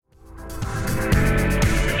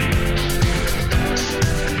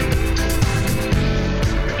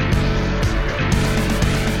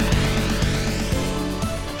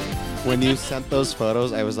when you sent those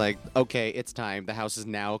photos, I was like, okay, it's time. The house is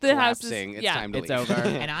now collapsing. It's time to it's leave. over.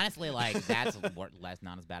 And honestly, like that's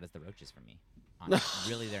not as bad as the roaches for me.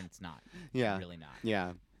 Honestly, really, it's not. Yeah. Really not.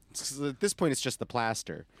 Yeah. At this point, it's just the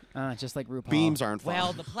plaster. Just like RuPaul. Beams aren't fun.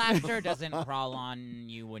 Well, the plaster doesn't crawl on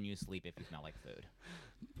you when you sleep if you smell like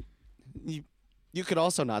food. You could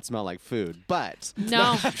also not smell like food, but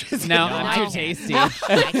No. I'm just No, kidding. I'm too tasty. Have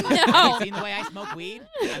you seen the way I smoke weed?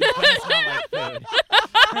 I'm gonna smell like food.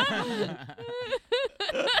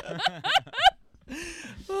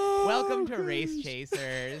 Welcome to Race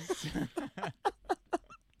Chasers.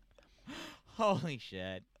 Holy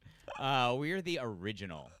shit. We're the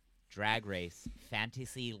original Drag Race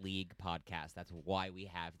Fantasy League podcast. That's why we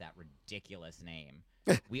have that ridiculous name.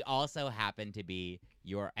 We also happen to be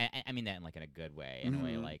I mean that in like in a good way, in a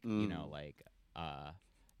way like, you know, like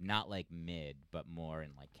not like mid, but more in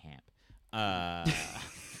like camp.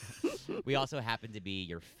 We also happen to be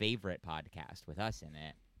your favorite podcast with us in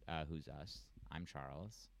it. Who's us? I'm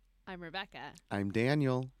Charles. I'm Rebecca. I'm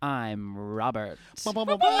Daniel. I'm Robert.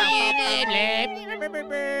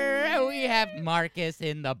 We have Marcus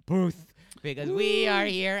in the booth because we are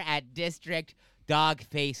here at District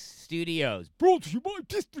Dogface Studios. Brought to you by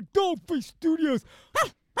District Dogface Studios.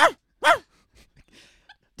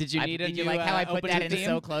 Did you need Did you new, like how I put opening that in theme?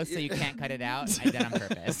 so close so you can't cut it out? I did on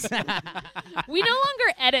purpose. We no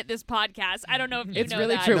longer edit this podcast. I don't know if you It's know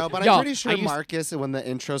really that. true. No, but Y'all, I'm pretty sure I used- Marcus, when the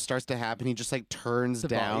intro starts to happen, he just like turns The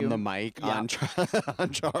down volume. the mic Yeah. on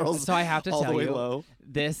Charles. So I have to all tell the way you, low.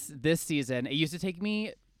 this season, it used to take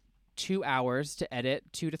me 2 hours to edit,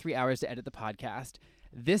 2 to 3 hours to edit the podcast.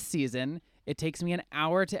 This season, it takes me an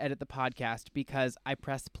hour to edit the podcast because I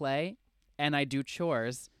press play and I do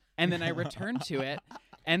chores and then I return to it.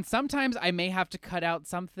 And sometimes I may have to cut out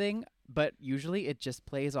something, but usually it just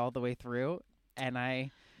plays all the way through. And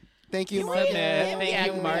I Thank you, Give Marcus. me a- Thank Yeah, you,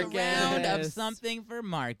 give me a Marcus. round of something for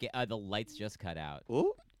Marcus. The lights just cut out.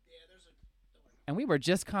 Ooh. and we were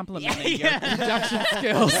just complimenting Yeah. your production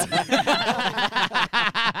skills.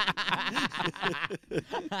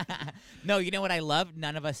 No, you know what I love?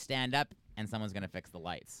 None of us stand up and someone's going to fix the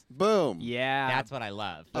lights. Boom. Yeah. That's what I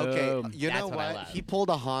love. Okay, Boom. you That's know what I what? love. He pulled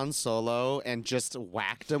a Han Solo and just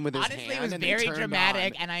whacked him with his Honestly, hand. it was and they very turned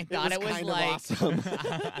dramatic, on. and I thought it was kind of like, awesome.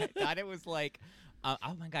 I thought it was like, oh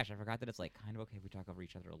my gosh, I forgot that it's like kind of okay if we talk over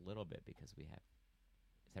each other a little bit because we have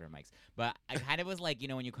separate mics. But I kind of was like, you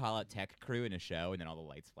know, when you call out tech crew in a show and then all the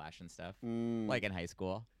lights flash and stuff, like in high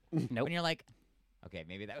school. Nope. When you're like, okay,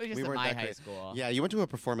 maybe that was just We at weren't my that high great. school. Yeah, you went to a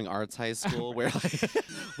performing arts high school where like,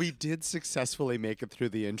 we did successfully make it through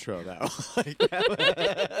the intro, though. Like,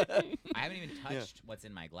 I haven't even touched what's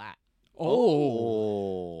in my glass.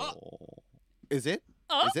 oh. Is it?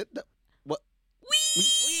 Oh. Is it? What?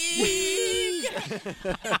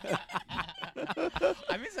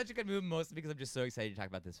 I'm in such a good mood mostly because I'm just so excited to talk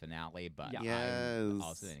about this finale, but Yeah. I'm Yes.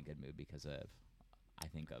 also in a good mood because of, I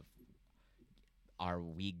think of our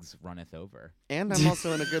wigs runneth over. And I'm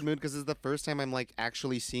also in a good mood because it's the first time I'm like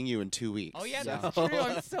actually seeing you in 2 weeks. Oh yeah, so. that's true.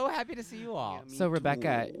 I'm so happy to see you all. Yeah, me So,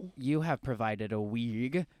 Rebecca, too. you have provided a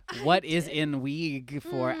wig. What is in wig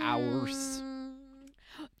for ours?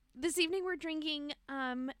 This evening we're drinking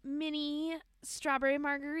mini strawberry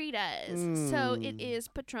margaritas. So it is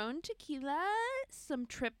Patron tequila, some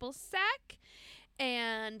triple sec,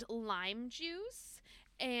 and lime juice.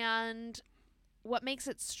 And what makes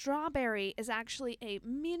it strawberry is actually a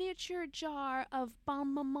miniature jar of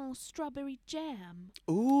Bon Maman strawberry jam.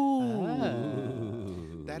 Ooh.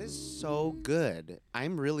 Oh. That is so good.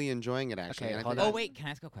 I'm really enjoying it, actually. Okay, and I hold think- Oh wait, can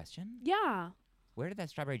I ask a question? Yeah. Where did that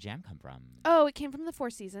strawberry jam come from? Oh, it came from the Four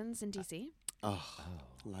Seasons in D.C. Oh,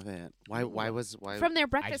 love it. Why? From their I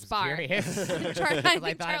breakfast was bar. curious. Char- I 'Cause I think thought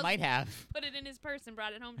it Charles might have. put it in his purse and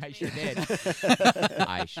brought it home to I me. sure did.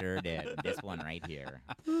 I sure did. This one right here.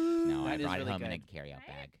 No, I That is brought it really home in a good. carry-out Right?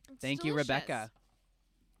 bag. It's Thank you, delicious. Rebecca.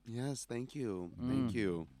 Yes, thank you. Mm. Thank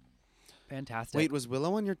you. Fantastic. Wait, was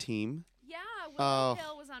Willow on your team? Yeah, Willow Oh.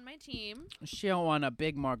 Hill was on my team. She don't want a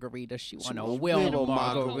big margarita. She want a want Willow Willow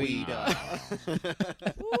margarita.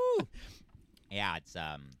 Woo. Yeah, it's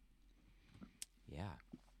yeah.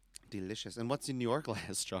 Delicious. And what's in your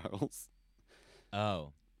glass, Charles?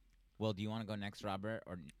 Oh. Well, do you want to go next, Robert,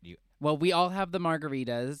 or do you? Well, we all have the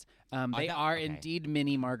margaritas. They thought- are okay. indeed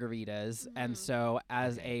mini margaritas. And Mhm. so,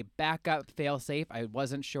 as Okay. a backup fail-safe, I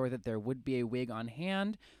wasn't sure that there would be a wig on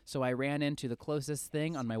hand. So I ran into the closest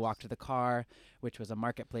thing on my walk to the car, which was a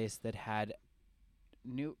marketplace that had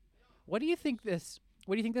new. What do you think this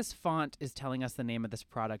font is telling us the name of this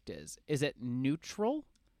product is? Is it neutral?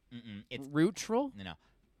 Mm-mm. It's Neutral? no.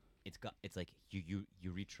 It's like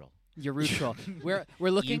urethral. You're neutral. We're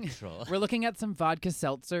looking Neutral. we're looking at some vodka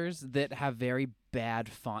seltzers that have very bad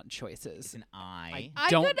font It's choices. an I. I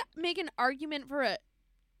Don't- could make an argument for a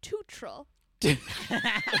neutral.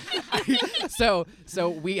 So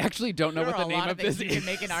we actually don't know There what are the a name lot of things this you is. can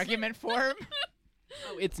make an argument for.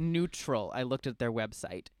 Oh, it's neutral. I looked at their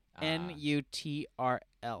website. Ah.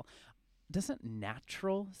 Nutrl. Doesn't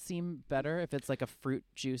natural seem better if it's like a fruit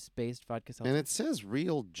juice based vodka seltzer? And it says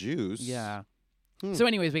real juice. Yeah. Hmm. So,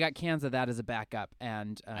 anyways, we got cans of that as a backup,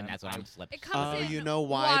 and And that's what I'm flipping. It comes Oh, in you know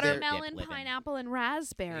why they're- watermelon, Dip living. pineapple, and You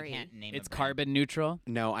raspberry. can't name it's a brand. carbon neutral.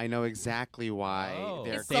 No, I know exactly why Oh.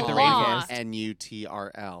 they're It's Save the called rainforest.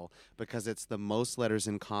 NUTRL, because it's the most letters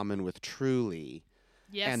in common with Truly,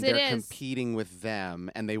 Yes, and it they're is. competing with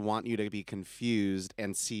them, and they want you to be confused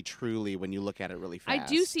and see Truly when you look at it really fast. I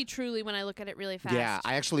do see Truly when I look at it really fast. Yeah,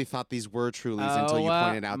 I actually thought these were Trulies until you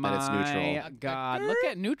pointed out that it's my neutral, God, look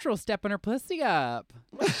at neutral stepping her pussy up,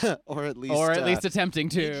 or at least, or at least attempting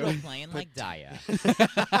Neutral to. playing like Daya.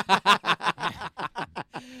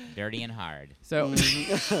 Dirty and hard. So,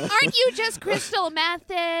 Aren't you just Crystal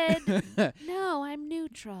Method? No, I'm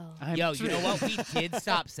neutral. I'm Yo, you know what? We did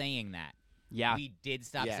stop saying that. Yeah. We did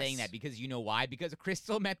stop Yes. saying that because you know why? Because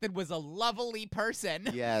Crystal Method was a lovely person.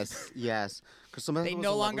 yes. Crystal Method They was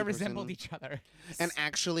no a longer lovely person. resembled each other. And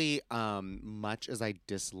actually, much as I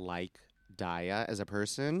dislike Daya as a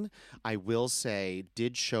person, I will say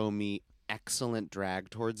did show me excellent drag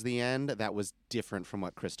towards the end that was different from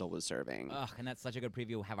what Crystal was serving. Ugh, and that's such a good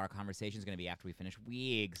preview of how our conversation's going to be after we finish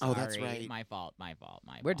Weeg. Oh, that's Sorry. right. My fault.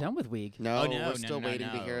 We're done with Weeg. No, Oh, no, we're still no, waiting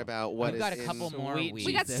to hear no. about what We've is got a couple in- more Sweet weeks.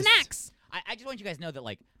 We got Jesus. snacks. I just want you guys to know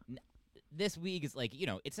that this week is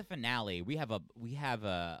it's a finale. We have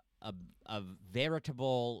a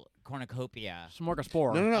veritable cornucopia.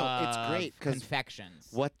 Smorgasbord. No, of it's great because confections.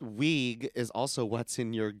 what Weeg is also what's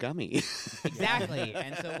in your gummy. Exactly.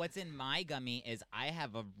 And so what's in my gummy is I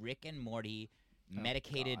have a Rick and Morty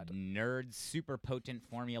medicated God. nerd super potent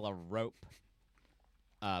formula rope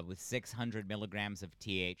with 600 milligrams of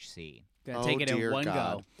THC. Gonna take it in dear one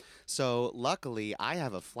God. go. So luckily, I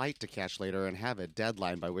have a flight to catch later and have a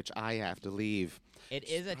deadline by which I have to leave. It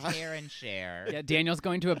is a tear and share. Yeah, Daniel's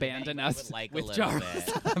going to abandon anyone us would like a with little Jarvis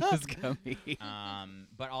bit. on this gummy.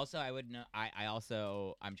 But also I would know. I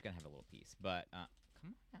also I'm just gonna have a little piece. But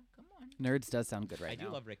come on. Nerds does sound good right I do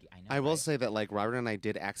now. love Ricky. I know. I will right? say that Robert and I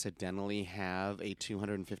did accidentally have a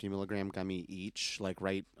 250 milligram gummy each,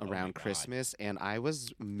 right Oh my around God. Christmas, and I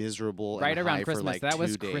was miserable. Right and around high Christmas. For That 2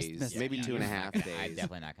 was days, Christmas maybe Eve. two and a I'm half not gonna- I'm days.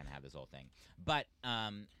 definitely not gonna have this whole thing. But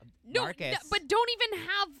No, Marcus. but don't even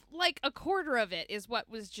have a quarter of it is what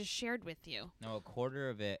was just shared with you. No, a quarter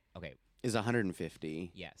of it. Okay. Is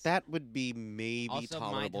 150. Yes. That would be maybe also,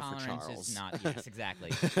 tolerable my for tolerance Charles. is not. Yes,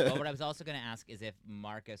 exactly. But what I was also going to ask is if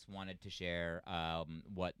Marcus wanted to share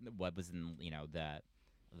what was in the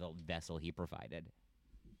vessel he provided.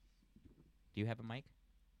 Do you have a mic?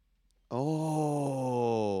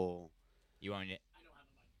 Oh. You want it? I don't have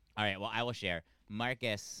a mic. All right. Well, I will share.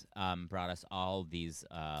 Marcus brought us all these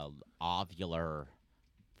ovular,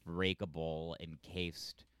 breakable,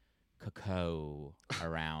 encased cacao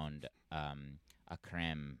around a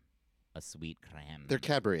creme, a sweet creme. They're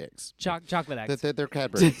Cadbury eggs. Chocolate eggs. They're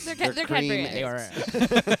Cadbury eggs. They're They're Cadbury cream eggs. They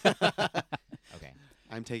eggs. Okay.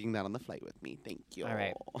 I'm taking that on the flight with me. Thank you. All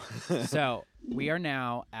right. So we are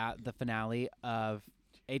now at the finale of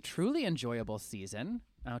a truly enjoyable season.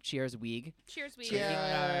 Cheers, Weeg. Cheers, we.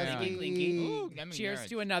 Cheers, Clinky, clinky. Ooh, gummy Cheers nerds.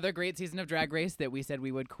 to another great season of Drag Race that we said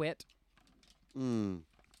we would quit. Mm.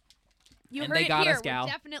 You And heard they it got here. us, gal.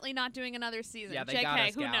 We're definitely not doing another season. Yeah, they JK, got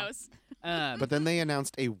us, who gal. knows? But then they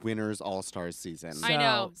announced a winners all stars season. So- I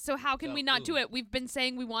know. So how can So, we not ooh. do it? We've been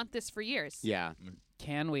saying we want this for years. Yeah.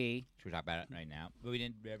 Can we? Should we talk about it right now? But we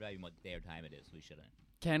didn't realize what day or time it is. We shouldn't.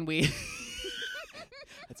 Can we?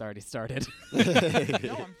 It's already started.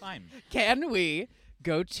 No, I'm fine. Can we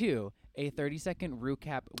go to a 30-second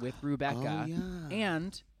recap with Rebecca? Oh, yeah.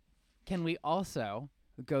 And can we also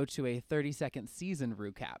go to a 30-second season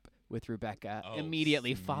recap with Rebecca Oh,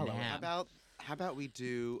 immediately snap. following? How about we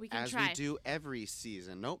do We can as try. we do every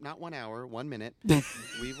season? Nope, not 1 hour, 1 minute.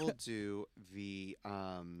 We will do the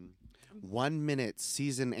 1 minute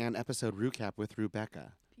season and episode recap with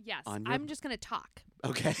Rebecca. Yes. On your- I'm just going to talk.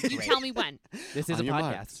 Okay. You tell me when. This is On a your podcast.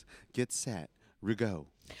 marks, get set, go.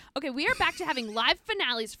 Okay, we are back to having live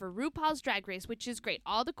finales for RuPaul's Drag Race, which is great.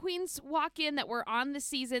 All the queens walk in that were on the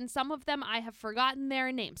season. Some of them I have forgotten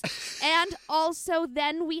their names. And also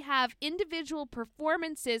then we have individual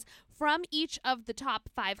performances from each of the top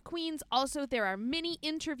 5 queens. Also, there are mini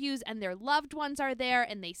interviews and their loved ones are there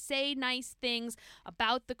and they say nice things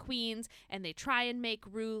about the queens and they try and make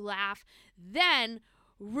Ru laugh. Then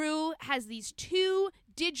Rue has these 2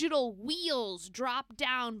 digital wheels drop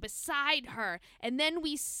down beside her, and then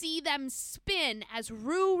we see them spin as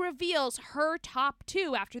Rue reveals her top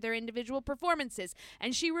 2 after their individual performances.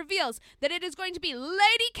 And she reveals that it is going to be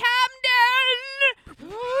Lady Camden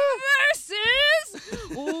versus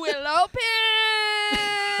Willow Pill.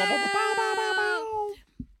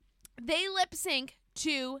 They lip sync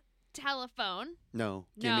to Telephone. No.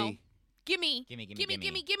 No. Gimme.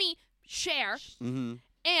 Gimme. Share. Mm-hmm.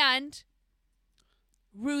 And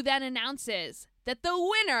Rue then announces that the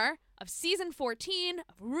winner of season 14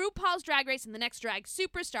 of RuPaul's Drag Race and the Next Drag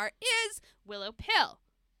Superstar is Willow Pill.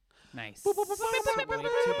 Nice. Over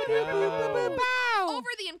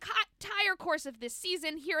the entire course of this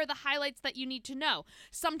season, here are the highlights that you need to know.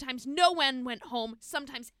 Sometimes no one went home.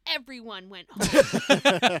 Sometimes everyone went home.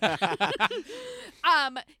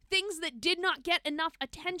 Things that did not get enough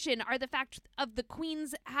attention are the fact of the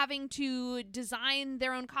queens having to design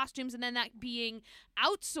their own costumes and then that being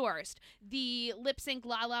outsourced. The lip sync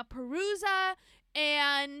Lollapalooza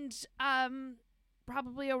and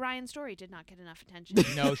probably Orion Story did not get enough attention.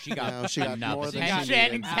 No, she got enough more than attention. she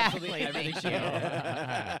needed. Exactly. Everything she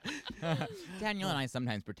Daniel and I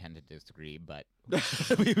sometimes pretend to disagree, but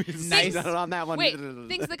Nice on that one. Wait,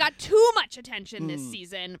 things that got too much attention this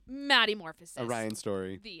season, Maddie Morphosis. Orion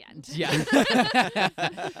Story. The end. Yeah.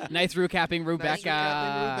 Nice recapping,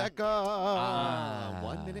 Rebecca. Rebecca.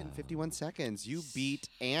 1 minute and 51 seconds. You beat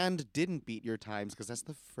and didn't beat your times because that's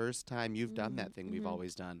the first time you've done that thing we've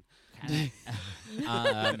always done.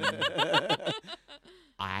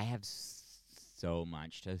 I have so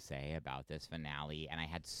much to say about this finale, and I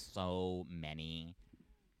had so many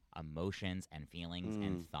emotions and feelings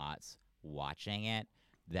and thoughts watching it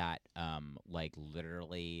that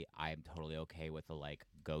literally I'm totally okay with the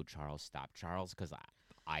go Charles, stop Charles, because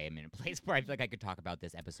I am in a place where I feel like I could talk about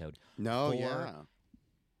this episode No, yeah.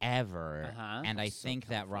 ever. Uh-huh. And I So think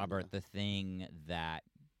that, California. Robert, the thing that,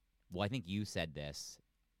 I think you said this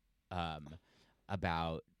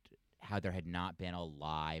about how there had not been a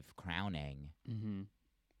live crowning, Mm-hmm.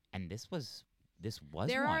 and this was There one.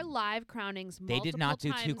 are live crownings They did not do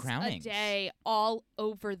two multiple times crownings. a day all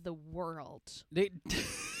over the world.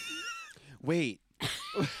 Wait.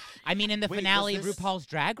 I mean, in the Wait, was finale, this- RuPaul's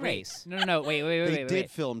Drag Wait, Race. no. Wait. They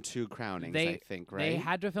did film 2 crownings, They- I think, right? They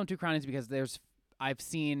had to film 2 crownings because I've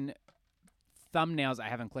seen thumbnails, I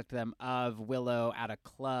haven't clicked them, of Willow at a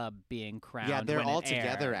club being crowned. yeah, they're when all it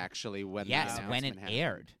together aired. actually when Yes, the when it announcement happened.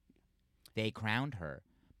 aired, they crowned her.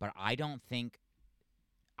 But I don't think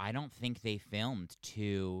they filmed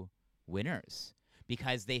 2 winners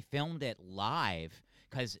because they filmed it live.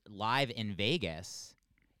 Because live in Vegas,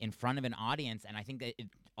 in front of an audience, and I think that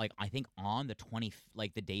I think on the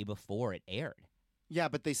the day before it aired. Yeah,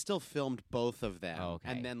 but they still filmed both of them, Oh, okay.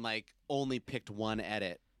 and then only picked one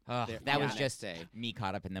edit. There- That was yeah. just Day. me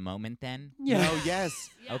caught up in the moment then. Yeah. No, yes.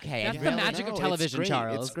 Yeah. Okay, That's I the really- magic of No, television, it's great.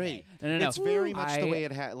 Charles. It's great. No. It's very much the I- way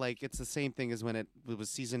it had. It's the same thing as when it was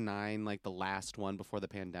season 9, the last one before the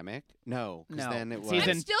pandemic. No, because No, then it was season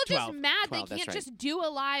I'm still 12. just mad 12, they that's can't right. just do a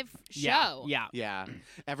live Yeah. show. Yeah. Yeah,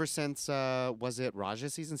 ever since was it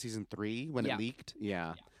Raja's season 3 when Yeah. it leaked?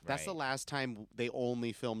 Yeah. That's the Right. last time they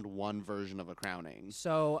only filmed one version of a crowning.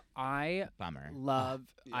 So I Bummer. love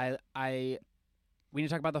Yeah. I we need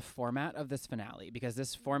to talk about the format of this finale because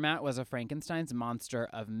this format was a Frankenstein's monster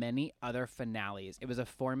of many other finales. It was a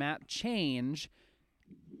format change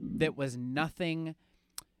that was nothing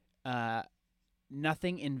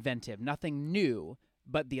inventive, nothing new,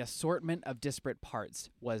 but the assortment of disparate parts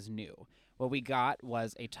was new. What we got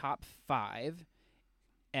was a top 5,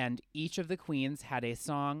 and each of the queens had a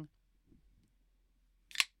song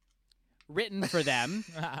written for them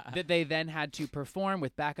that they then had to perform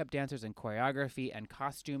with backup dancers and choreography and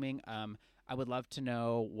costuming. I would love to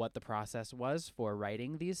know what the process was for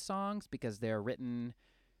writing these songs because they're written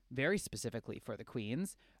very specifically for the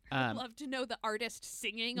queens. I'd love to know the artist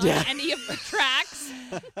singing on Yeah. any of the tracks.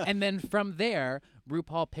 And then from there,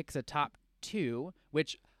 RuPaul picks a top 2,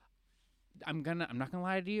 which I'm not gonna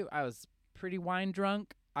lie to you, I was pretty wine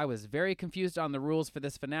drunk. I was very confused on the rules for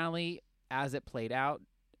this finale as it played out,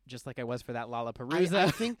 just like I was for that Lollapalooza.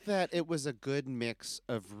 I think that it was a good mix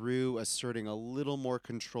of Rue asserting a little more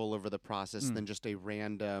control over the process than just a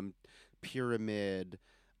random pyramid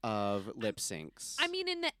of lip syncs. I mean,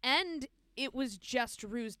 in the end, it was just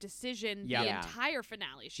Rue's decision Yeah. the Yeah. entire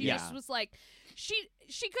finale. She Yeah. just was like, she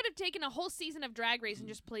could have taken a whole season of Drag Race and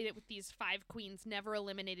just played it with these 5 queens, never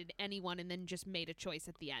eliminated anyone, and then just made a choice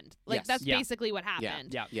at the end. That's Yeah. basically what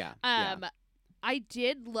happened. yeah. yeah. I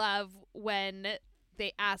did love when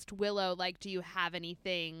they asked Willow, like, do you have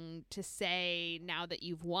anything to say now that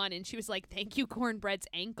you've won? And she was like, thank you, Cornbread's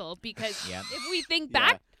ankle. Because Yep. if we think Yeah.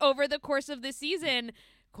 back over the course of the season,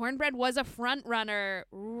 Cornbread was a front runner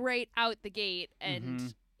right out the gate. And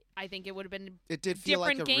Mhm. I think it would have been a It did feel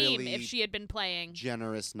different like a game really if she had been playing.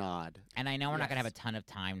 generous nod. And I know we're not gonna have a Yes. ton of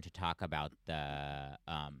time to talk about the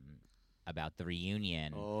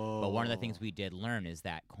reunion. Oh. But one of the things we did learn is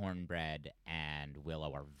that Cornbread and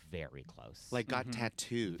Willow are very close. like got Mhm.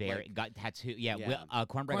 tattooed. very like, got tattoo. Yeah, Yeah. Cornbread got a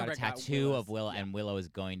Cornbread got tattoo Willow's, of Willow, yeah. and Willow is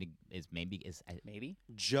maybe. Maybe.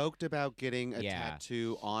 joked about getting a Yeah.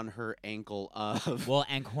 tattoo on her ankle of. Well,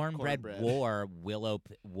 and Cornbread Cornbread.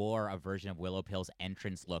 wore a version of Willow Pill's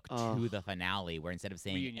entrance look Oh. to the finale, where instead of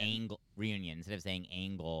saying Reunion. reunion, instead of saying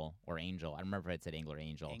angle or angel, I don't remember if it said angle or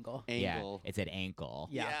angel. Angle. Angle. Yeah, it said ankle.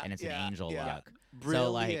 Yeah. and it's an yeah, angel yeah. look.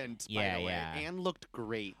 Brilliant, by yeah, the way. yeah. And looked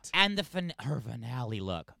great. And her finale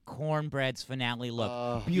look, Cornbread's finale look,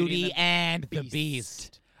 Oh. Beauty and the Beast.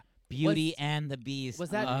 Beast. Beauty Was- and the Beast. Was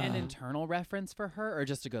that an Ugh. internal reference for her or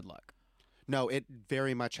just a good look? No, it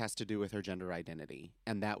very much has to do with her gender identity,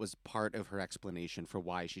 and that was part of her explanation for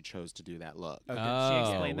why she chose to do that look. Okay. Oh,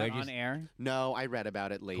 She explained that where'd you on s- air. No, I read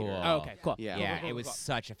about it later. Cool. Oh, okay. Cool. Yeah. Cool, Yeah, cool, cool, it was cool.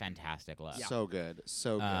 such a fantastic look. So good,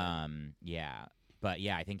 so good. Yeah. But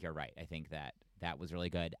yeah, I think you're right. I think that was really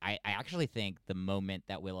good. I actually think the moment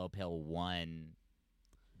that Willow Pill won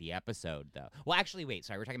the episode, though. Well, actually, wait.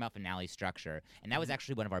 Sorry, we're talking about finale structure, and that was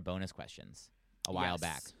actually one of our bonus questions a while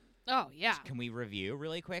back. Yes. Oh, yeah. Can we review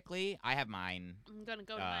really quickly? I have mine I'm going to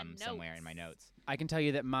go to my notes. somewhere in my notes. I can tell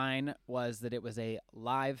you that mine was that it was a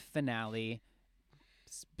live finale,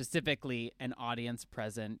 specifically an audience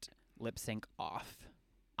present, lip sync off.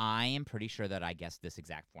 I am pretty sure that I guessed this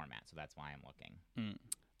exact format, so that's why I'm looking.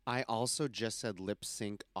 I also just said lip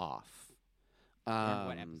sync off. And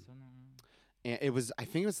what episode? And it was, I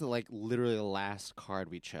think it was literally the last card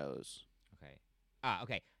we chose. Okay.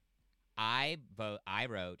 Okay. I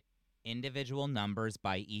wrote individual numbers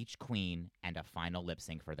by each queen and a final lip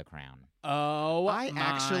sync for the crown. Oh, I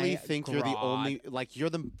actually my think you're the God. only, you're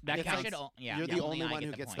the, That it's counts. like- Yeah, you're yeah, the only I one get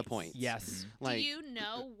who gets the points. Yes. Mhm. like Do you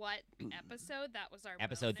know what episode that was our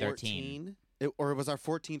Episode bonus? 13. Or it was our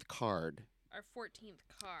 14th card. Our 14th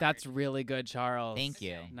card. That's really good, Charles. Thank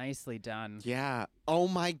you. Okay. Nicely done. Yeah. Oh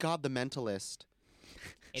my God, the Mentalist.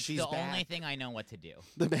 It's She's the only back. thing I know what to do.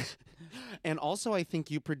 And also, I think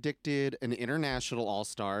you predicted an international All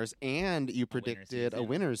Stars, and you predicted a season.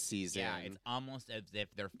 winner's season. Yeah, it's almost as if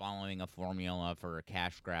they're following a formula for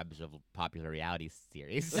cash grabs of popular reality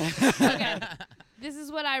series. Okay. This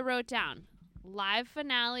is what I wrote down. Live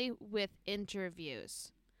finale with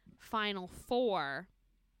interviews. Final 4.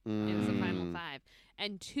 It was the final Mm. 5.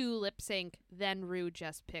 And 2 lip sync. Then Rue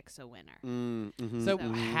just picks a winner. Mhm, So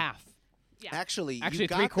So- half. Yeah. Actually, Actually, you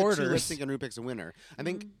got 3/4. the 2 lip sync and Rue picks a winner. I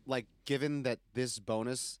think, Mhm. given that this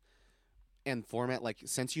bonus and format,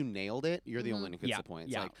 since you nailed it, you're the Mhm. only one who gets Yeah, the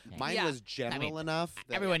points. yeah. Mine Yeah. was general enough.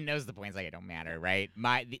 That Everyone knows the points. It don't matter, right?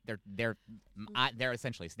 They're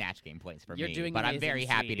essentially snatch game points for You're me. doing but I'm amazing, very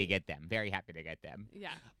happy to sweetie. get them. Very happy to get them.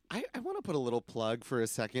 Yeah. I want to put a little plug for a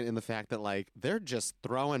second in the fact that they're just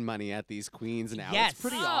throwing money at these queens now. Yes. It's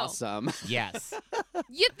pretty Oh. awesome. Yes.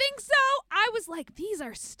 You think so? I was like, these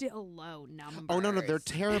are still low numbers. Oh no, they're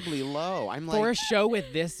terribly low. I'm For a like, show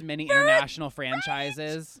with this many international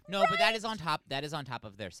franchises, No, but that is on top. That is on top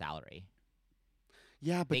of their salary.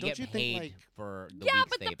 yeah, but They don't get you paid think for the Yeah, weeks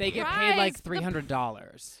but they the they appear. get paid like Prize, the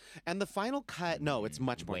 $300. and the final cut? No, it's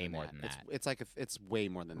much more Way than more that. than that. It's like it's way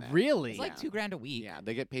more than that. Really? It's like Yeah. $2,000 a week. Yeah,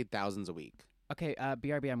 they get paid thousands a week. Okay,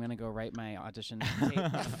 BRB, I'm gonna go write my audition tape.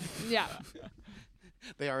 Yeah.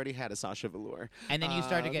 They already had a Sasha Velour. And then you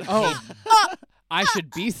start to get Oh. paid. I should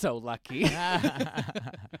be so lucky.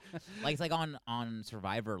 It's like on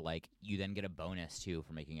Survivor, you then get a bonus too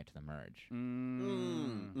for making it to the merge.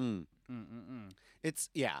 Mm. Mm. It's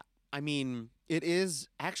I mean, it is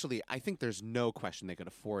actually. I think there's no question they could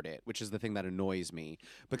afford it, which is the thing that annoys me.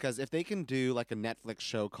 Because if they can do a Netflix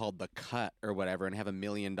show called The Cut or whatever and have $1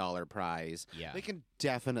 million prize, Yeah. they can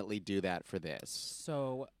definitely do that for this.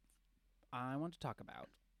 So, I want to talk about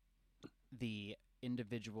the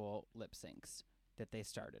individual lip syncs that they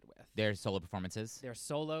started with. Their solo performances. Their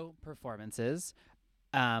solo performances.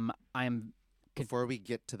 I'm Before we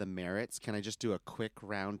get to the merits, can I just do a quick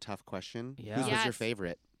round tough question? Yeah. Whose was your Yes.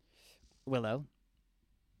 favorite, Willow.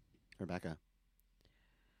 Rebecca?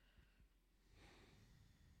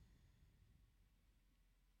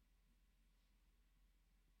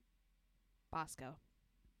 Bosco.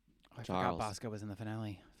 Oh, I Charles. forgot Bosco was in the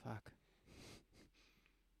finale. Fuck.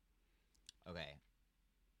 Okay.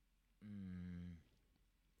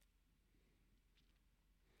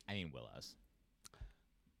 I mean Willow's.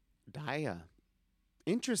 Daya.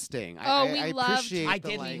 Interesting. Oh, I we loved- appreciate I the,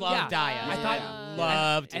 did like, love Yeah. Daya. I I thought-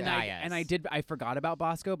 loved and Daya's. I did. I forgot about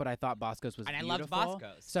Bosco, but I thought Bosco's was And I beautiful. loved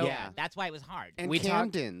Bosco's. So yeah, that's why it was hard. And We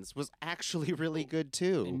talked- Camden's was actually really good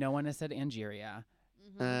too. no one has said Angeria.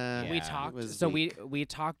 Mhm. We Yeah, talked. it was So weak. we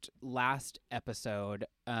talked last episode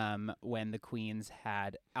when the Queens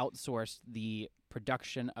had outsourced the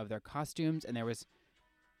production of their costumes, and there was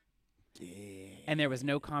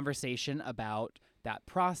no conversation about that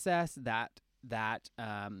process, that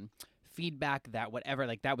feedback, that whatever.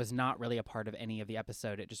 Like that was not really a part of any of the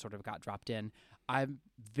episode. It just sort of got dropped in. I'm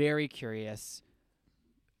very curious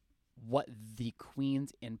what the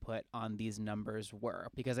Queen's input on these numbers were,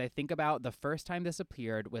 because I think about the first time this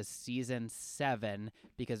appeared was season 7,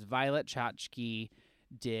 because Violet Chachki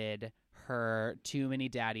did her Too Many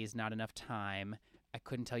Daddies, Not Enough Time. I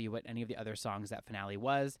couldn't tell you what any of the other songs that finale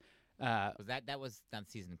was. Was that was not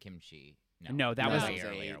season Kimchi? No, that No, was that way was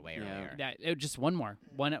earlier. eight. Way Yeah. earlier. just one more,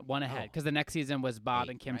 one ahead, Oh. because the next season was Bob Eight,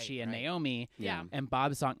 and Kimchi right, and right. Naomi Yeah. and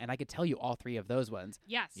Bob's song, and I could tell you all 3 of those ones.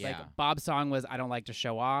 Yes. Yeah. Like Bob's song was I Don't Like to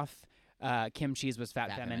Show Off. Kimchi's was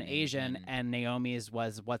Fat, Feminine Asian, and Naomi's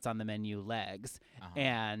was What's on the Menu Legs. Uh-huh.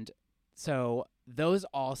 And so those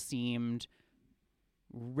all seemed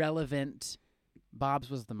relevant. Bob's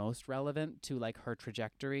was the most relevant to like her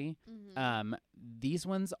trajectory. Mhm. These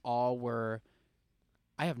ones all were.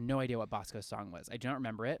 I have no idea what Bosco's song was. I do not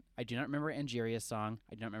remember it. I do not remember Angeria's song.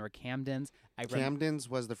 I do not remember Camden's. Camden's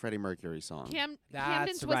was the Freddie Mercury song. Camden's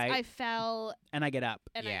That's was right. I Fell And I Get Up.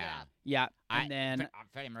 and I Yeah. Got Up. Yeah, I- and then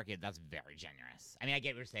Freddie Mercury, that's very generous. I mean, I get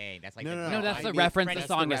what you're saying. That's like no, the, no, No, no. that's I the mean, reference the that's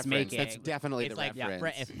song is reference. making. That's definitely it's the like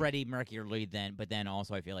reference. if Freddie Mercury then, but then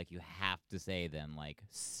also I feel like you have to say then like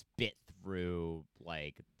spit through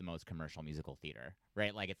like the most commercial musical theater,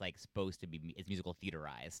 right? Like it's like supposed to be it's musical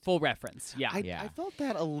theaterized. full reference. Yeah. Yeah. I felt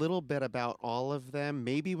that a little bit about all of them,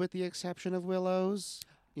 maybe with the exception of Willow's.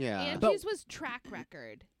 Yeah. Angie's was track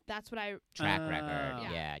record. That's what I. Track Oh. record,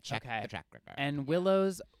 Yeah. yeah. Check Okay. the track record. And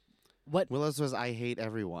Willow's, what? Willow's was I Hate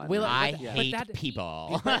Everyone. Willow- I but hate that-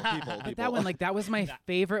 people. But that one, like, that was my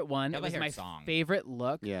favorite one. That It was was her my song. favorite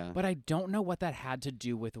look. Yeah. But I don't know what that had to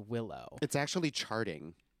do with Willow. It's actually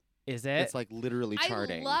charting. Is it? It's like literally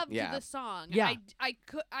charting. I loved yeah. the song. Yeah. I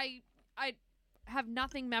have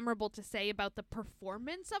nothing memorable to say about the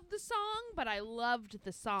performance of the song, but I loved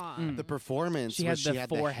the song. The performance She was had she the had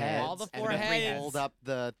 4 the heads. heads, All the and 4 then they heads. pulled up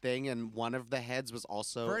the thing, and one of the heads was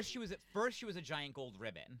also. First she was a giant gold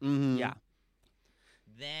ribbon. Mhm. Yeah.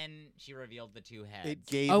 Then she revealed the 2 heads. It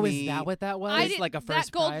gave Oh, me. is that what that was? I didn't, like a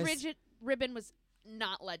first that gold prize? ribbon was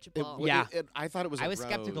not legible. Yeah. I thought it was. I a was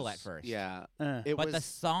skeptical rose. at first. Yeah. Uh, but was. the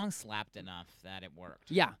song slapped enough that it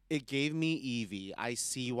worked. yeah. It gave me Evie. I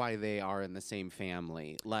see why they are in the same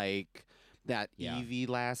family. Like that Yeah. Evie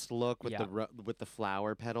last look with Yeah. with the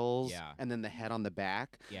flower petals, Yeah. and then the head on the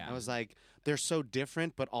back. Yeah. I was like, they're so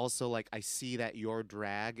different, but also like I see that your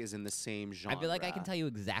drag is in the same genre. I feel like I can tell you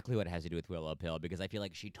exactly what it has to do with Willow Pill because I feel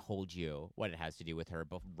like she told you what it has to do with her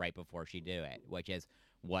right before she did it, which is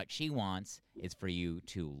what she wants is for you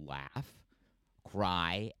to laugh,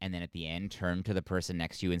 cry, and then at the end turn to the person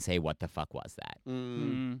next to you and say, "What the fuck was that?"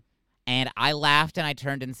 Mm. And I laughed and I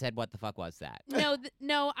turned and said, "What the fuck was that?"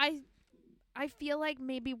 No, I feel like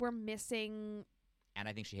maybe we're missing And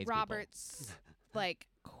I think she hates Robert's like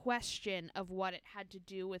question of what it had to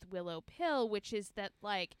do with Willow Pill, which is that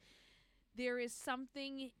like there is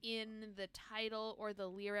something in the title or the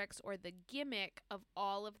lyrics or the gimmick of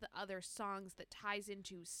all of the other songs that ties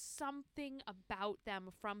into something about them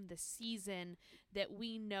from the season that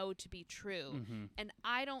we know to be true. Mhm. And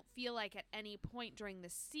I don't feel like at any point during the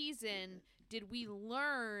season did we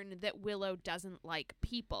learn that Willow doesn't like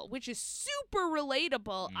people, which is super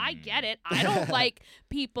relatable. I get it. I don't like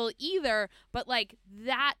people either, but like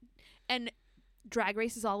that, and Drag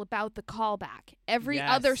Race is all about the callback. Every Yes.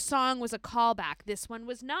 other song was a callback. This one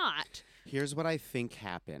was not. Here's what I think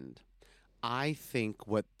happened. I think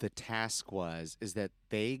what the task was is that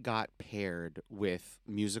they got paired with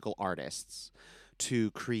musical artists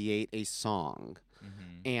to create a song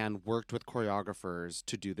Mhm. and worked with choreographers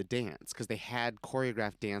to do the dance because they had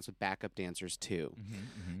choreographed dance with backup dancers too.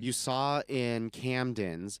 Mhm, mhm. You saw in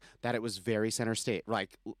Camden's that it was very center stage,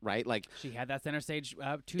 right? Like She had that center stage.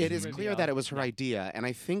 it is clear that it was her idea, and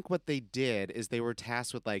I think what they did is they were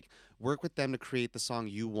tasked with like work with them to create the song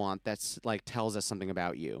you want that's like tells us something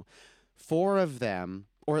about you. 4 of them,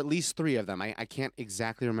 or at least 3 of them, I can't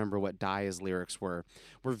exactly remember what Daya's lyrics were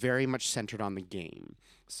very much centered on the game.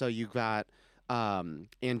 So you got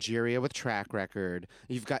Angeria with track record.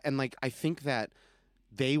 You've got, and like I think that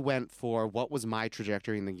they went for what was my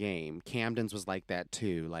trajectory in the game. Camden's was like that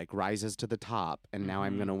too, like rises to the top, and now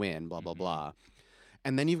I'm Mhm. gonna win. Blah blah Mhm. blah.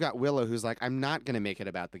 And then you've got Willow, who's like, I'm not gonna make it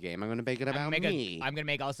about the game. I'm gonna make it I'm about gonna make me. I'm gonna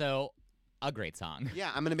make also a great song.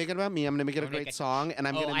 Yeah, I'm gonna make it about me. I'm gonna make it I'm a gonna make great it- song, and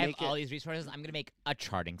I'm oh, gonna I have make all it. these resources. I'm gonna make a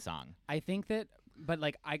charting song. I think that, but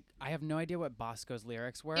like I have no idea what Bosco's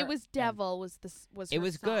lyrics were. It was and- Devil was It her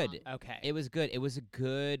was song. good. Okay. It was good. It was a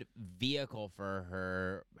good vehicle for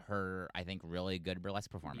her I think really good burlesque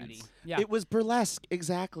performance. Beauty. Yeah. It was burlesque,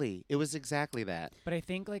 exactly. It was exactly that. But I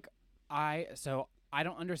think like I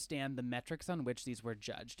don't understand the metrics on which these were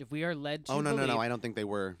judged. If we are led to Oh no, no, believe, no! I don't think they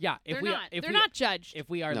were. yeah, if They're we not. if They're we, not judged. if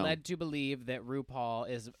we are No. led to believe that RuPaul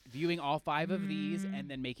is viewing all 5 of these and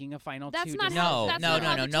then making a final That's two not decisions. how. No, That's no, not no,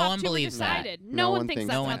 how no, the no top one two were believes that. decided. No No one one thinks thinks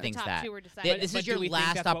that's No how one the thinks top that. two were decided. This But is do your we think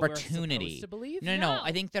last that's what we're opportunity. supposed to believe? No. No.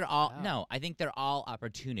 I think they're all Oh. no. I think they're all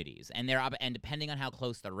opportunities, and and depending on how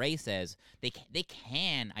close the race is, they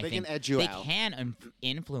can. I They think can edge you they out. can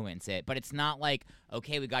influence it, but it's not like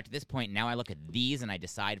okay, we got to this point. Now I look at these and I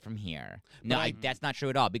decide from here. No, But that's not true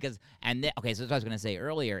at all. Because okay, so what I was going to say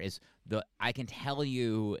earlier is I can tell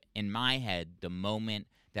you in my head the moment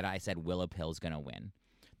that I said Willow Pill's going to win,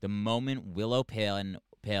 the moment Willow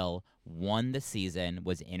Pill won the season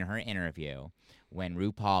was in her interview when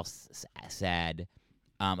RuPaul said,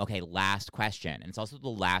 okay, last question. And it's also the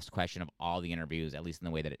last question of all the interviews, at least in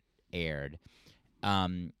the way that it aired,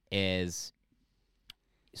 is,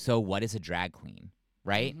 so what is a drag queen,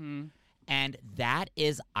 right? Mhm. And that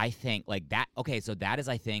is, I think, like that. Okay, so that is,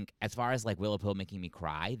 I think, as far as like Willow Pill making me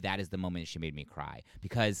cry, that is the moment she made me cry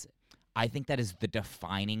because I think that is the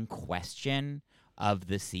defining question of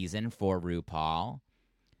the season for RuPaul,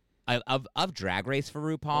 of Drag Race for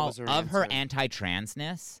What RuPaul, was her of her answer?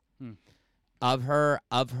 anti-transness, Hmm. of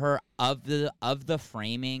the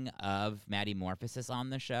framing of Maddie Morphosis on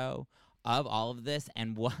the show, of all of this,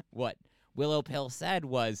 and what Willow Pill said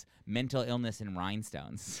was mental illness and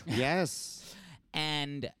rhinestones. Yes.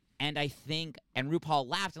 And I think, and RuPaul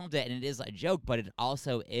laughed a little bit, and it is a joke, but it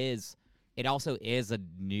also is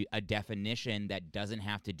a definition that doesn't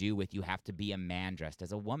have to do with you have to be a man dressed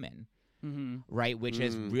as a woman, Mhm. right? Which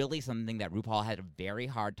is Mm. really something that RuPaul had a very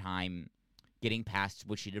hard time getting past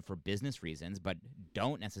what she did for business reasons, but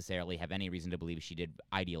don't necessarily have any reason to believe she did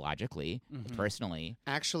ideologically, Mhm. personally.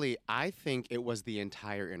 Actually, I think it was the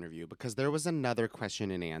entire interview because there was another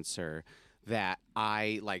question and answer that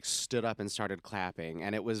I like stood up and started clapping,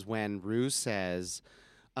 and it was when Rue says,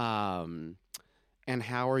 "And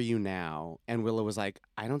how are you now?" And Willow was like,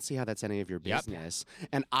 "I don't see how that's any of your Yep. business."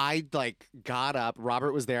 And I like got up.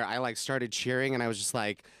 Robert was there. I like started cheering, and I was just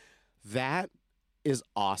like, "That is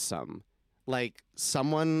awesome." Like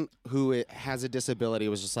someone who has a disability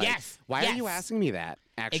was just like, Yes, "Why are you yes. asking me that?"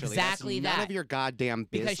 Actually, Exactly that's none that. of your goddamn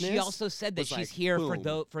business. Because she also said that was she's like, here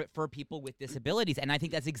boom. for people with disabilities, and I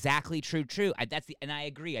think that's exactly true. And I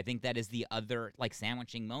agree. I think that is the other like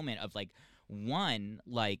sandwiching moment of like one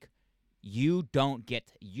like you don't get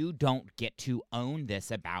to own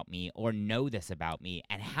this about me or know this about me,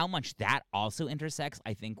 and how much that also intersects.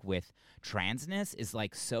 I think with transness is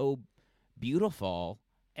like so beautiful.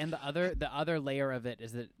 And the other layer of it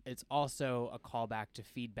is that it's also a callback to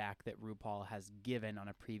feedback that RuPaul has given on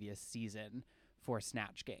a previous season for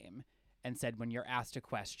Snatch Game and said when you're asked a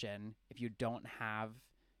question, if you don't have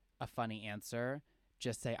a funny answer,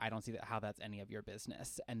 just say I don't see how that's any of your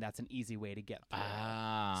business, and that's an easy way to get through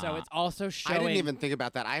it. So it's also I showing. didn't even think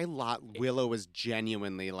about that. Willow was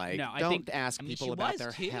genuinely like, No, I don't think- ask I mean, people she about was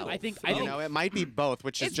their too. health. I think- you know, it might be both,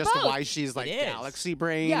 which is It's just both. why she's like is. galaxy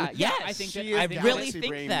brain. Yeah, Yes. I think that She is I I think really galaxy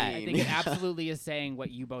think brain that. I mean. think it absolutely is saying what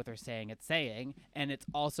you both are saying it's saying, and it's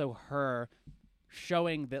also her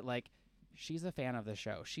showing that like she's a fan of the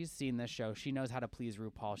show. She's seen this show. She knows how to please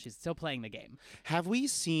RuPaul. She's still playing the game. Have we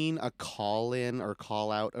seen a call in or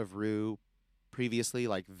call out of Rue previously,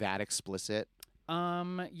 like that explicit?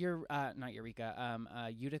 You're not Eureka.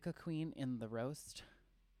 Utica Queen in the roast.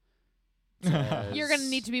 You're gonna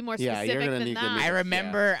need to be more Yeah, specific you're gonna than need to that. be- I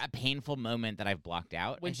remember a painful moment that I've blocked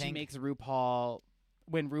out. When I she think. makes RuPaul,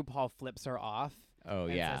 when RuPaul flips her off. Oh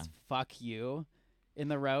and yeah. says "fuck you" in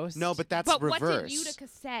the roast. No, but that's But reverse. what did Utica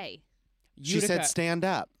say? She Utica, said, "Stand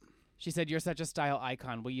up," she said, "You're such a style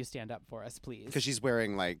icon. Will you stand up for us, please?" because she's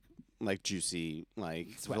wearing like juicy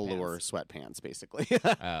velour sweatpants, basically.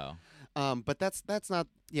 Oh. But that's not.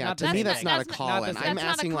 Yeah, Not to this me, way. that's not a That's not call in. this I'm That's not a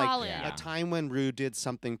asking like call-in. Yeah. a time when Rue did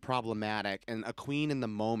something problematic and a queen in the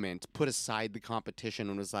moment put aside the competition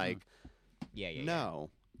and was like, Yeah. no.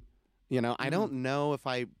 You know, I don't know if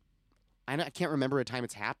I can't remember a time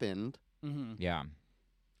it's happened. Mm-hmm. Yeah.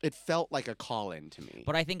 It felt like a call-in to me.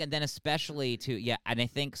 But I think, and then especially to, yeah, and I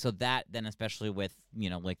think so that then especially with,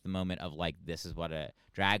 like the moment of like, this is what a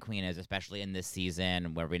drag queen is, especially in this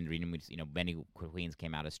season where many queens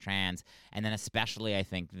came out as trans. And then especially, I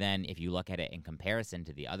think then if you look at it in comparison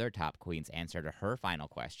to the other top queen's answer to her final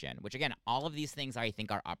question, which again, all of these things I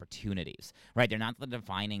think are opportunities, right? They're not the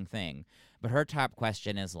defining thing. But her top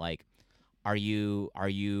question is like, are you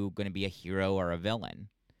going to be a hero or a villain?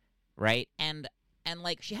 Right? And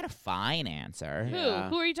like she had a fine answer. Yeah.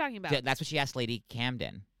 Who are you talking about? That's what she asked Lady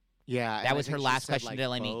Camden. Yeah, That and was I her think she last said, question to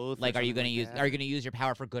Lady. both or Like, are you something going to use like are you going to use your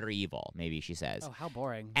power for good or evil? Maybe she says. Oh, how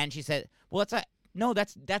boring. And she said, "Well,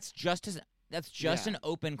 that's just Yeah. an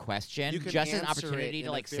open question, You can just an answer it opportunity in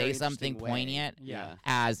to a like very say something interesting way. poignant." Yeah.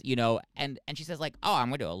 As and she says like, "Oh, I'm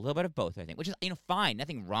going to do a little bit of both." I think, which is fine,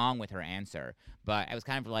 nothing wrong with her answer. But I was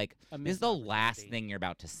kind of like, A "This missed is the last opportunity. thing you're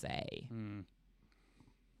about to say." Hmm.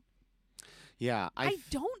 Yeah, I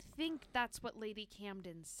don't think that's what Lady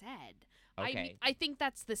Camden said. Okay. I think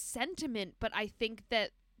that's the sentiment, but I think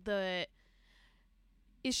that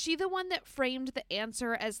is she the one that framed the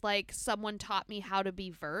answer as like someone taught me how to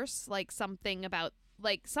be verse, like something about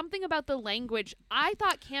the language. I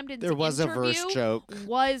thought Camden's There was a verse interview joke.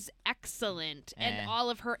 was excellent, Eh. and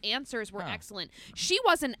all of her answers were Huh. excellent. She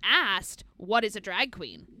wasn't asked what is a drag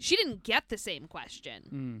queen. She didn't get the same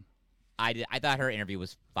question. Mm. I thought her interview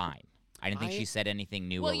was fine. I didn't think she said anything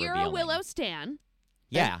new Well, or you're revealing. a Willow stan.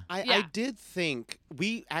 Yeah. I Yeah. did think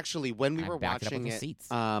we actually when we I were backed it up with watching receipts.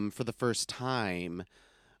 for the first time,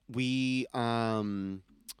 we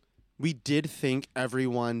did think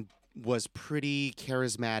everyone was pretty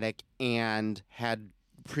charismatic and had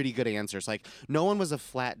pretty good answers. Like no one was a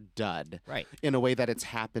flat dud Right. in a way that it's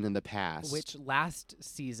happened in the past. Which last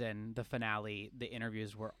season, the finale, the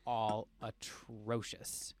interviews were all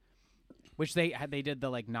atrocious. Which they did the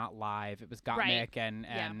like not live. It was Gottmik Right. and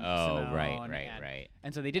Yeah. Oh, Simone and- right.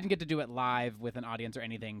 And so they didn't get to do it live with an audience or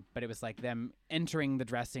anything, but it was like them entering the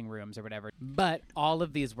dressing rooms or whatever. But all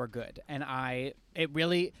of these were good. And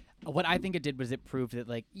what I think it did was it proved that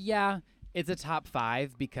like, yeah, it's a top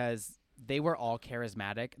 5 because they were all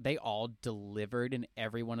charismatic. They all delivered in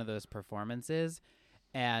every one of those performances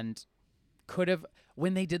and could have,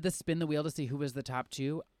 when they did the spin the wheel to see who was the top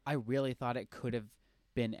 2, I really thought it could have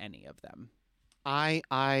been any of them.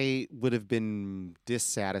 I would have been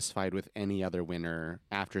dissatisfied with any other winner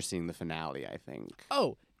after seeing the finale, I think.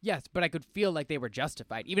 Oh, yes, but I could feel like they were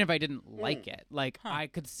justified, even if I didn't like it. Like Huh. I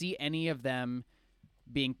could see any of them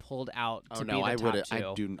being pulled out to Oh be no, the I top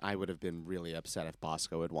would 2. I would have been really upset if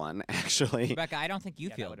Bosco had won, actually. Rebecca, I don't think you Yeah,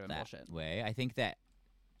 that feel would've that, been bullshit. way. I think that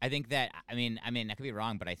I mean I could be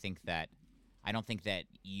wrong, but I don't think that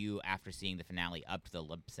you, after seeing the finale up to the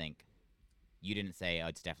lip sync, you didn't say, "Oh,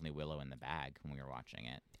 it's definitely Willow in the bag" when we were watching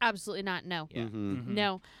it. Absolutely not. No. Yeah. Mhm.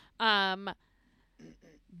 No.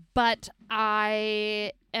 But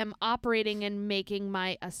I am operating and making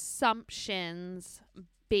my assumptions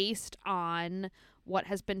based on what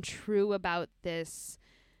has been true about this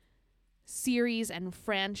series and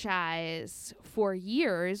franchise for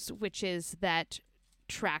years, which is that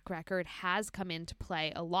track record has come into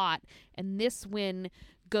play a lot, and this win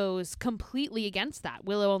goes completely against that.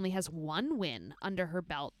 Willow only has 1 win under her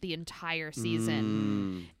belt the entire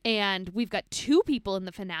season. And we've got 2 people in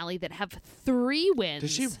the finale that have 3 wins.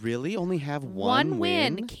 Does she really only have One one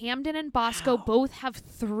win. Camden and Bosco both have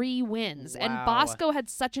 3 wins. And Wow. Bosco had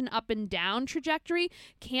such an up and down trajectory.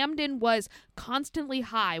 Camden was constantly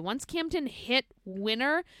high. Once Camden hit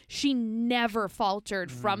winner, she never faltered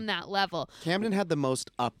from that level. Camden had the most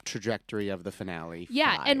up trajectory of the finale.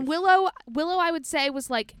 Yeah, and 5. Willow I would say was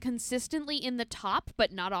like consistently in the top,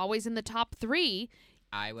 but not always in the top 3.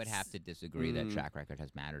 I would have to disagree that track record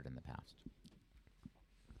has mattered in the past.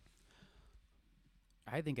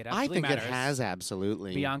 I think it I absolutely think matters. it has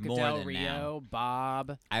absolutely. Bianca More Del than Rio,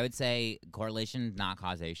 Bob. I would say correlation, not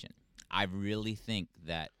causation. I really think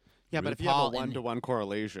that Yeah, but if you have a RuPaul and- 1-to-1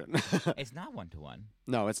 correlation. it's not 1-to-1.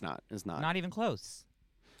 No, it's not. It's not. Not even close.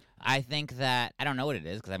 I think that I don't know what it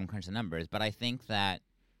is because I haven't crunched the numbers, but I think that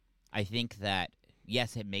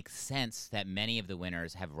yes, it makes sense that many of the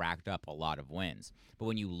winners have racked up a lot of wins. But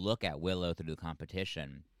when you look at Willow through the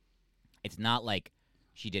competition, it's not like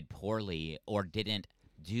she did poorly or didn't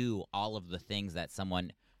do all of the things that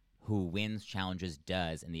someone who wins challenges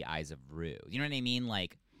does in the eyes of Rue. You know what I mean?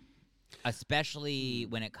 Like, especially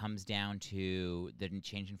when it comes down to the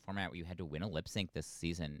change in format where you had to win a lip sync this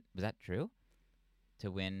season. Was that true?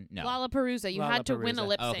 To win? No. Lollapalooza, you had to win a Lollapalooza.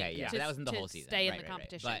 lip sync Okay, yeah, to, but that wasn't the to whole season. stay in Right, the right, right.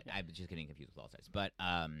 competition. But I'm just getting confused with All Stars.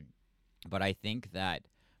 But I think that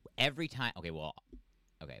every time.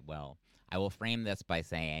 I will frame this by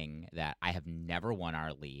saying that I have never won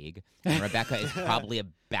our league, and Rebecca is probably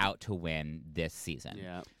about to win this season.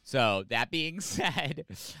 Yeah. So that being said,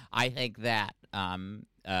 I think that I'm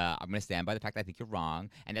going to stand by the fact that I think you're wrong,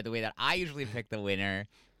 and that the way that I usually pick the winner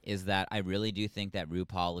is that I really do think that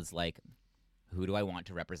RuPaul is like, who do I want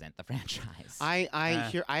to represent the franchise? I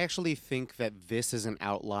actually think that this is an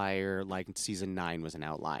outlier, like season 9 was an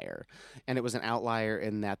outlier. And it was an outlier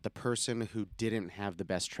in that the person who didn't have the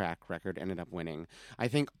best track record ended up winning. I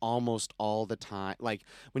think almost all the time, like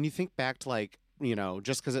when you think back to like, you know,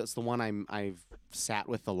 just because it's the one I've sat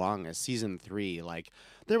with the longest, season 3, like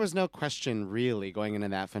there was no question really going into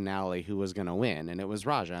that finale who was going to win, and it was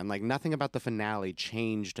Raja. And like nothing about the finale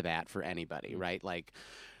changed that for anybody, right? Like,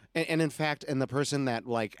 and in fact, and the person that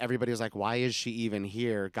like everybody was like, why is she even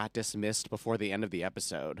here, got dismissed before the end of the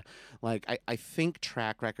episode. Like I think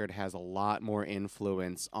track record has a lot more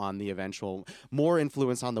influence on the more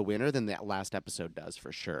influence on the winner than that last episode does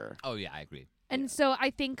for sure. Oh yeah, I agree. And so I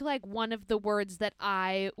think like one of the words that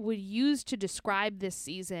I would use to describe this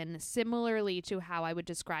season, similarly to how I would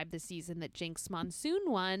describe the season that Jinx Monsoon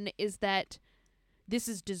won, is that this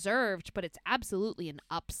is deserved, but it's absolutely an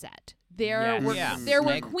upset. There Yes. were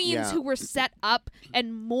Meg- queens who were set up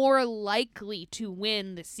and more likely to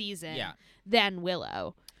win the season than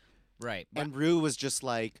Willow. Right. And Rue was just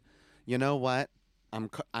like, you know what?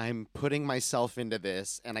 I'm putting myself into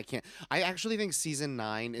this, and I can't. I actually think season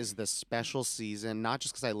 9 is the special season, not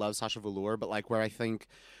just because I love Sasha Velour, but like where I think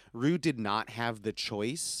Rue did not have the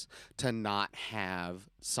choice to not have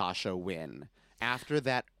Sasha win. After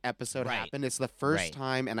that episode happened, it's the first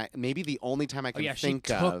time, and maybe the only time I can think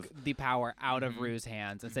she of. took the power out of Rue's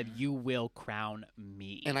hands and said, "You will crown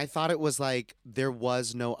me." And I thought it was like there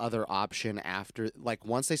was no other option after, like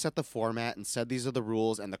once they set the format and said these are the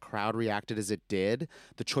rules and the crowd reacted as it did,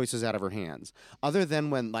 the choice was out of her hands. Other than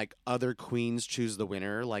when like other queens choose the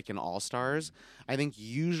winner, like in All Stars, I think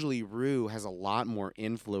usually Rue has a lot more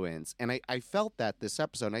influence. And I felt that this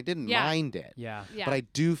episode, and I didn't mind it. Yeah. But I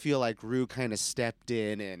do feel like Rue kind of stepped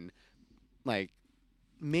in and like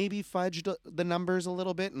maybe fudged the numbers a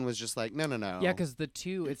little bit and was just like, no. Yeah, because the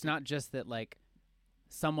two, it's not just that like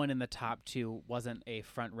someone in the top 2 wasn't a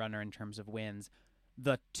front runner in terms of wins.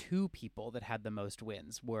 The 2 people that had the most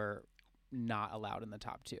wins were not allowed in the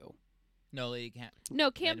top 2. No, you can't. No,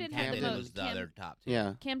 Camden had the Camden most. was the other top 2.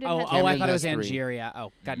 Yeah. Camden Oh, had I Camden thought it was has 3. Angeria.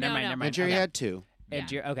 Oh, God, No, never mind, no. never mind. Nigeria Okay. had 2.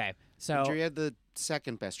 Okay, so Nigeria had the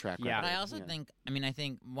second best track record. Yeah. But I also think, I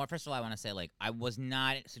think, well, first of all, I want to say, like, I was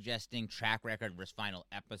not suggesting track record versus final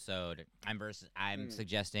episode. I'm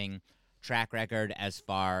suggesting track record as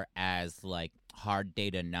far as, like, hard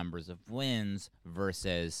data numbers of wins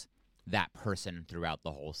versus that person throughout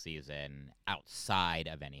the whole season outside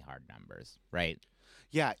of any hard numbers, right?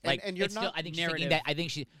 Yeah, Like, and you're it's not. still, I think she's narrative. thinking that. I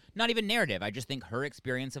think she not even narrative. I just think her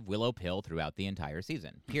experience of Willow Pill throughout the entire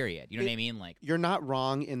season. Period. You know what I mean? Like, You're not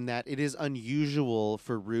wrong in that it is unusual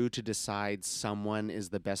for Rue to decide someone is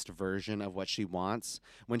the best version of what she wants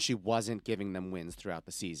when she wasn't giving them wins throughout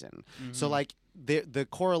the season. So like the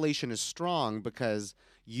correlation is strong because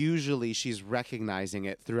usually she's recognizing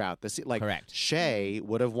it throughout the season. Like Correct. Shay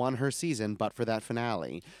would have won her season but for that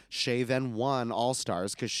finale. Shay then won All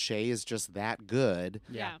Stars because Shay is just that good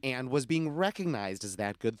yeah. and was being recognized as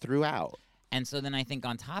that good throughout. and so then I think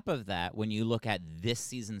on top of that, when you look at this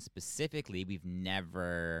season specifically, we've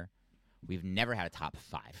never had a top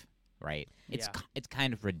 5, right? It's Yeah. it's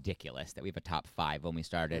kind of ridiculous that we have a top 5 when we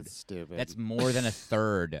started. That's stupid. That's more than a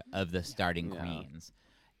third of the starting Yeah. queens.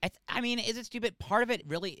 Is it stupid? Part of it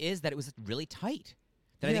really is that it was really tight.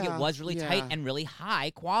 That I think Yeah, it was really tight yeah. and really high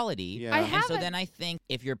quality. Yeah. I And so haven't- then I think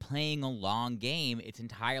if you're playing a long game, it's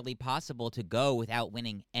entirely possible to go without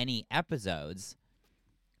winning any episodes,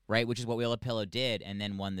 right? Which is what Willa Pillow did and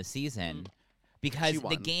then won the season. Because She the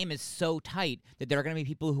won. game is so tight that there are going to be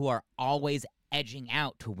people who are always edging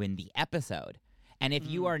out to win the episode. And if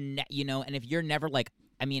you are, and if you're never like,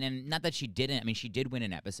 and not that she didn't. She did win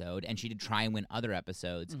an episode, and she did try and win other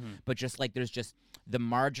episodes. But just like, there's just the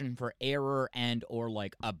margin for error and or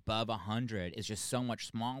like above 100 is just so much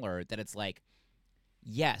smaller that it's like,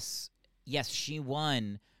 yes, she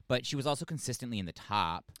won, but she was also consistently in the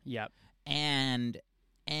top. Yep. And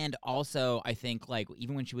also, I think like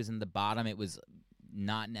even when she was in the bottom, it was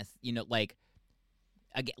not necessarily,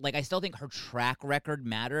 like I still think her track record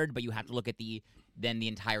mattered, but you have to look at the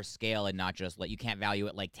entire scale and not just like you can't value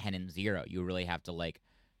it like 10 and 0. You really have to like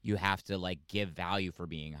you have to like give value for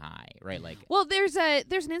being high, right? Like Well, there's an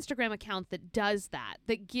Instagram account that does that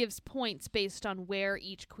gives points based on where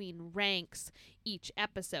each queen ranks each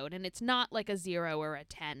episode, and it's not like a 0 or a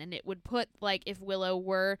 10. And it would put like if Willow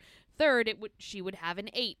were third, she would have an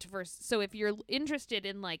 8 versus. So if you're interested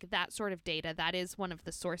in like that sort of data, that is one of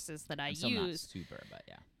the sources that I I'm still not use super, but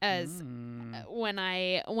yeah. as when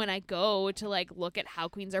I go to like look at how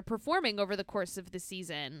queens are performing over the course of the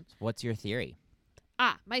season. What's your theory?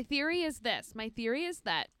 My theory is this. My theory is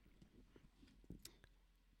that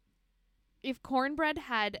if Cornbread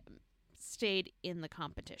had stayed in the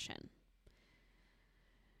competition,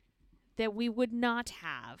 that we would not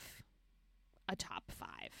have a top 5.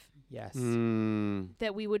 Yes.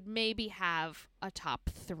 That we would maybe have a top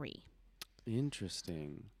 3.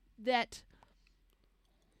 Interesting. That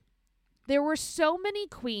there were so many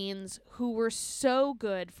queens who were so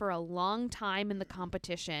good for a long time in the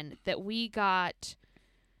competition that we got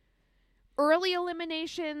early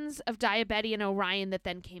eliminations of Daya, Betty, and Orion that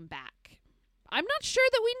then came back. I'm not sure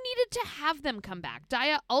that we needed to have them come back.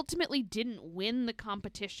 Daya ultimately didn't win the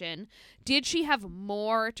competition. Did she have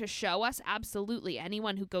more to show us? Absolutely.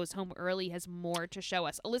 Anyone who goes home early has more to show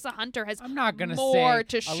us. Alyssa Hunter has I'm not gonna more say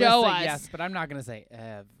to Alyssa, show us. Yes, but I'm not gonna say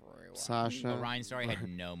everyone. Sasha. Orion Story had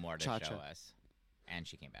no more to Cha-cha. show us, and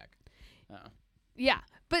she came back. Oh. Yeah,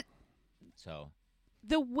 but So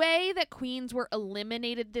the way that queens were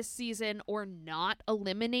eliminated this season or not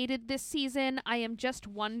eliminated this season, I am just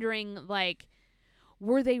wondering, like,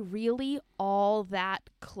 were they really all that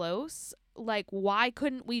close? Like, why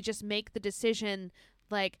couldn't we just make the decision,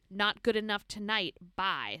 like, not good enough tonight,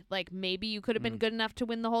 bye? Like, maybe you could have been good enough to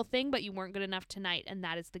win the whole thing, but you weren't good enough tonight, and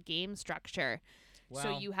that is the game structure. So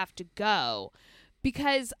Well- you have to go.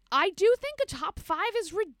 Because I do think a top 5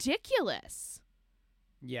 is ridiculous.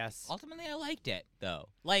 Yes. ultimately, I liked it though.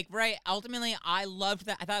 Like, right? Ultimately, I loved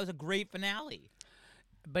that. I thought it was a great finale.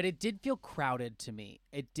 But it did feel crowded to me.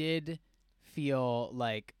 It did feel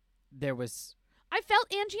like there was I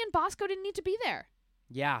felt Angie and Bosco didn't need to be there.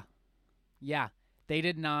 Yeah. They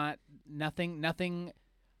did not nothing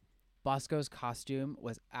Bosco's costume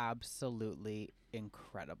was absolutely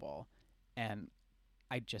incredible. And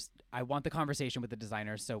I want the conversation with the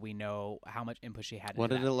designers so we know how much input she had. What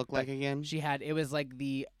into did that. it look like But again? it was like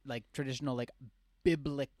the traditional like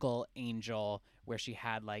biblical angel where she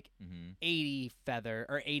had like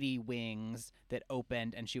 80 wings that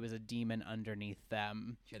opened and she was a demon underneath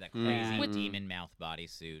them. She had that Mm. crazy With- demon mouth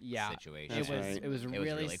bodysuit Yeah. situation. That's it was right. it was It was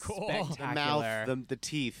really, really cool. The spectacular. mouth, the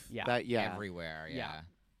teeth. Yeah. Yeah. Everywhere. Yeah. Yeah.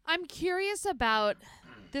 I'm curious about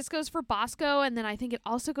this goes for Bosco, and then I think it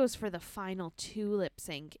also goes for the final 2 lip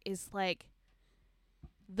sync is like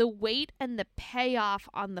the wait and the payoff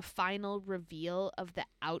on the final reveal of the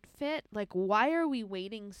outfit. Like, why are we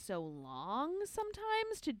waiting so long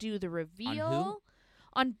sometimes to do the reveal?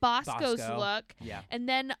 On Bosco's Bosco. look. Yeah. And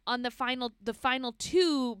then on the final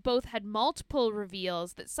 2 both had multiple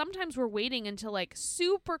reveals that sometimes we're waiting until like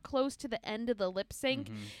super close to the end of the lip sync.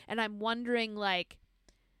 Mhm. And I'm wondering, like,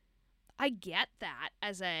 I get that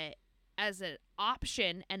as an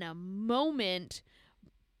option and a moment.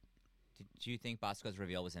 Do you think Bosco's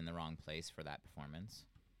reveal was in the wrong place for that performance?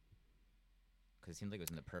 Because it seemed like it was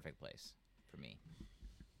in the perfect place for me.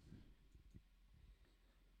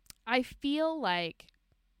 I feel like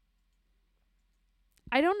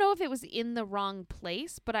I don't know if it was in the wrong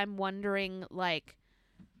place, but I'm wondering, like,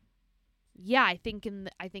 yeah, I think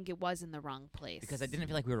it was in the wrong place. Because I didn't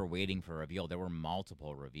feel like we were waiting for a reveal. There were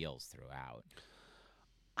multiple reveals throughout.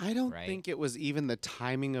 I don't Right. think it was even the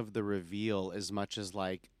timing of the reveal as much as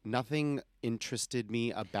like nothing interested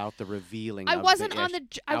me about the revealing. I of wasn't the on ish-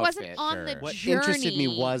 the I wasn't outfit. on the Sure. What journey. interested me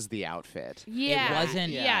was the outfit. yeah, It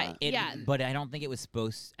wasn't. yeah, It, yeah. But I don't think it was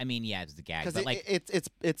supposed. I mean, yeah, it was the gag. Because But like,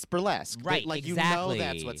 it's burlesque. Right, Like exactly. you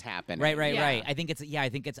know that's what's happening. right. Yeah. I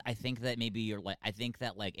think that maybe you're like. I think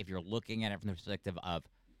that like if you're looking at it from the perspective of,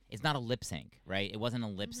 it's not a lip sync, right? It wasn't a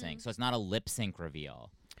lip sync, so it's not a lip sync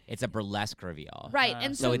reveal. It's a burlesque reveal. Right,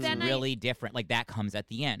 and So so it's then really different. Like that comes at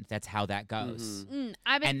the end. That's how that goes. I'm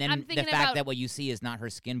And then the thinking fact about that what you see is not her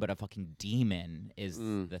skin, but a fucking demon is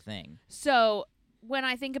the thing. So when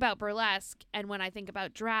I think about burlesque and when I think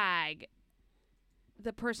about drag,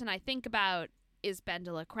 the person I think about is Ben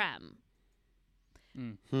de la Creme.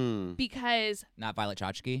 Because Not Violet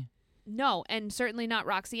Chachki. no, and certainly not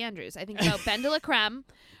Roxy Andrews. I think about Ben de la Creme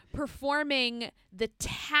performing the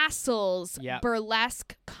tassels Yep.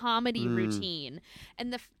 burlesque comedy routine,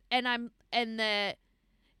 and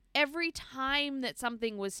every time that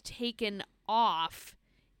something was taken off,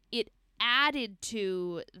 it added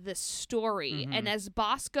to the story. And as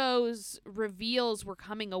Bosco's reveals were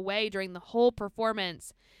coming away during the whole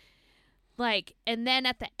performance, like, and then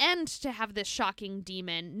at the end to have this shocking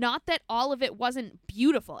demon, not that all of it wasn't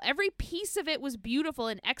beautiful. Every piece of it was beautiful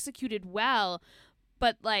and executed well,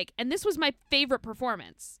 but like, and this was my favorite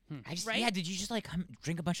performance. Right? Yeah, did you just like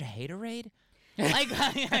drink a bunch of haterade? Like,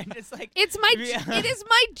 I'm just like, It is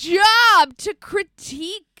my job to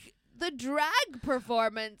critique the drag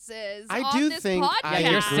performances I on do this think podcast. I Yeah,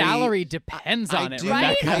 your agree. salary depends I on it, do-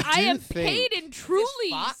 Right? Rebecca. I I do am think- paid in truly.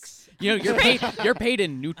 Fox? You know, you're paid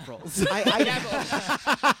in neutrals.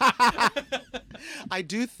 I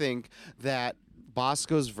do think that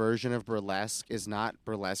Bosco's version of burlesque is not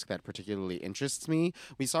burlesque that particularly interests me.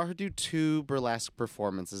 We saw her do 2 burlesque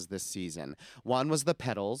performances this season. One was the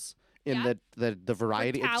Petals in Yeah. the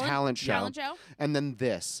variety talent show. Talent show. And then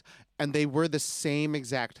this. And they were the same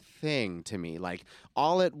exact thing to me. Like,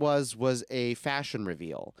 all it was a fashion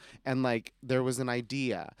reveal. And, like, there was an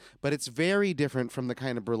idea. But it's very different from the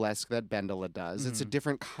kind of burlesque that Bendola does. It's a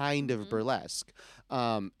different kind of burlesque.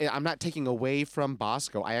 I'm not taking away from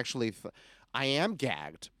Bosco. I actually... I am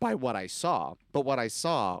gagged by what I saw. But what I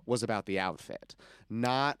saw was about the outfit.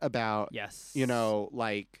 Not about, Yes. you know,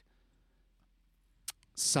 like...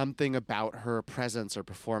 something about her presence or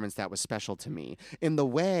performance that was special to me in the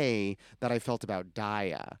way that I felt about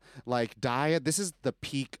Daya. Like, Daya, this is the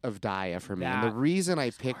peak of Daya for me. And the That reason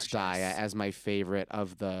I picked Daya as my favorite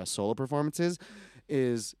of the solo performances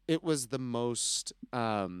is it was the most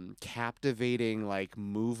captivating, like,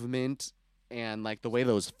 movement and, like, the way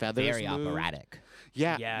those feathers Very move. operatic.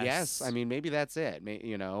 Yeah. Yes. Yes. I mean, maybe that's it.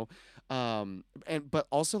 You know, but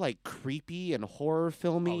also like creepy and horror Oh,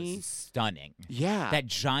 filmy. it's stunning. Yeah. That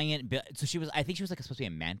giant. So she was. I think she was like supposed to be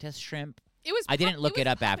a mantis shrimp. It was. I didn't look it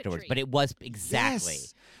was up afterwards, puppetry. but it was exactly,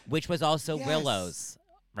 Yes. which was also Yes. Willow's,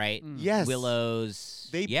 right? Yes. Willow's.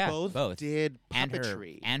 They yeah, both did and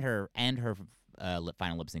puppetry. her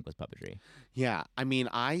final lip sync was puppetry. Yeah. I mean,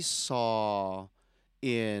 I saw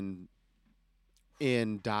in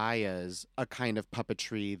Daya's a kind of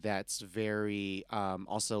puppetry that's very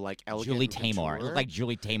also like elegant. Julie and Taymor. It couture. looked like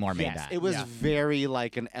Julie Taymor made Yes, that. it was Yeah. very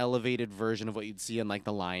like an elevated version of what you'd see in like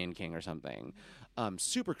The Lion King or something.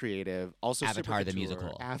 Super creative. Also, Avatar super the couture.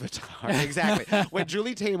 musical. Avatar, exactly. When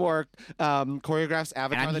Julie Taymor choreographs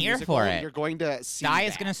Avatar I'm the here musical, for it. you're going to see.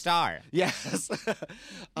 Daya's that. gonna star. Yes.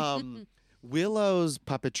 Willow's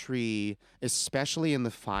puppetry, especially in the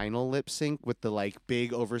final lip sync with the like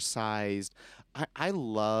big oversized, I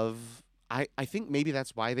love. I think maybe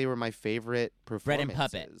that's why they were my favorite Bread and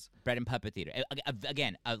performances. puppet theater.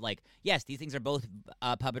 Again, like yes, these things are both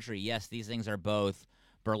puppetry. Yes, these things are both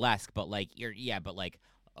burlesque. But like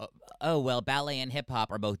oh well, ballet and hip hop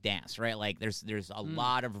are both dance, right? Like there's a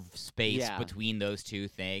lot of space Yeah. between those two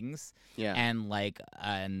things. Yeah. And like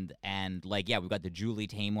yeah, we've got the Julie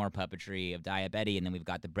Taymor puppetry of Daya Betty, and then we've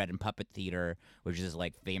got the Bread and Puppet Theater, which is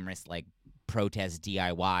like famous like protest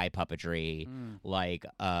DIY puppetry, like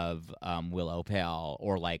of Willow Pill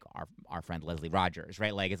or like our friend Leslie Rogers,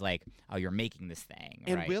 right? Like it's like, oh, you're making this thing,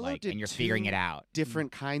 And right? Willow Like, did and you're figuring it two out.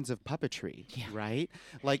 different kinds of puppetry, Yeah. right?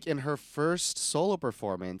 Like in her first solo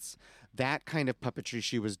performance, that kind of puppetry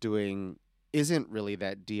she was doing isn't really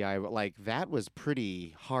that DIY. Like that was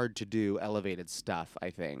pretty hard to do elevated stuff, I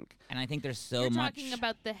think. And I think there's so You're much. talking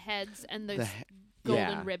about the heads and the, The he- golden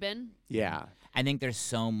yeah. ribbon. Yeah. I think there's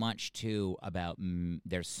so much too about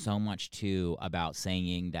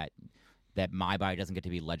saying that my body doesn't get to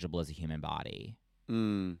be legible as a human body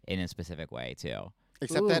Mm. in a specific way too.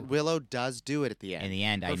 Except that Ooh. Willow does do it at the end. In the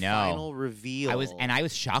end, Her I know. final reveal. I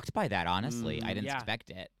was shocked by that. Honestly, I didn't Yeah.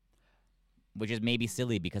 expect it, which is maybe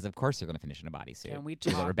silly because of course you're going to finish in a bodysuit. Can we is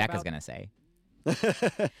what talk Rebecca's about- going to say.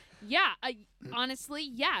 Yeah, honestly,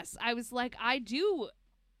 yes. I was like, I do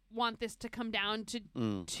want this to come down to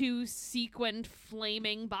Mm. 2 sequined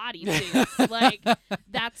flaming bodysuits. Like,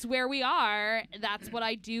 that's where we are. That's what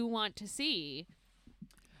I do want to see.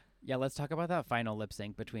 Yeah, let's talk about that final lip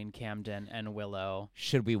sync between Camden and Willow.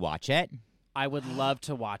 Should we watch it? I would love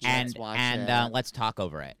to watch And it. watch and it. Let's talk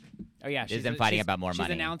over it. Oh yeah, Is them fighting she's- about more she's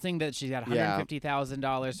money. announcing that she's got Yeah.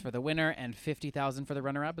 $150,000 for the winner and $50,000 for the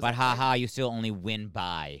runner-up. Is But that correct? haha, you still only win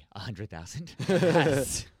by 100,000.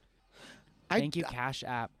 Yes. I- Thank you, Cash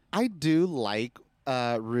App. I do like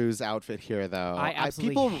Rue's outfit here, though. I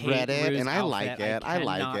absolutely people hate read it, Rue's and I outfit. like it. I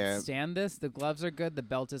like cannot it. stand this. The gloves are good. The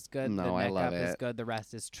belt is good. No, the I makeup love is it. good. The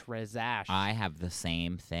rest is trash. I have the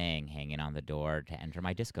same thing hanging on the door to enter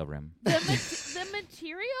my disco room. The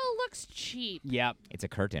material looks cheap. Yep. It's a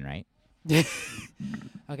curtain, right?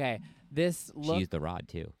 Okay. This She look, used the rod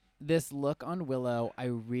too. this look on Willow, I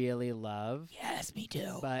really love, Yes, me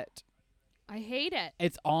too. but I hate it.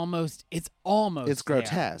 It's almost It's there.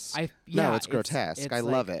 grotesque. Yeah, it's grotesque. it's I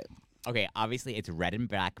like- love it. Okay, obviously it's red and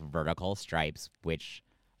black vertical stripes, which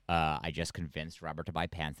I just convinced Robert to buy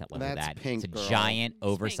pants that look like That's that. pink, it's a girl. giant, It's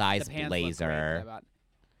pink. oversized The pants look great, blazer, but-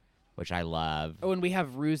 which I love. Oh, and we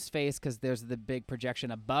have Rue's face because there's the big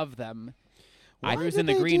projection above them. Why Rue's did in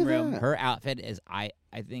the they green do room. that? Her outfit is I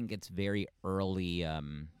think it's very early.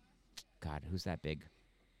 God, who's that big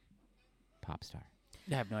pop star?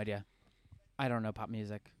 I have no idea. I don't know pop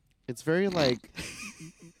music. It's very like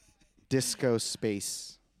disco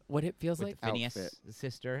space. What it feels With like? Phineas' outfit.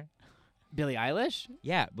 sister. Billie Eilish?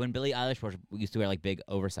 Yeah, when Billie Eilish used to wear like big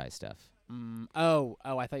oversized stuff. Oh,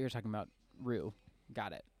 I thought you were talking about Rue.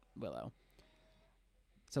 Got it. Willow.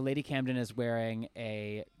 So Lady Camden is wearing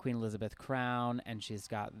a Queen Elizabeth crown, and she's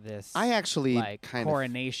got this I actually like kind of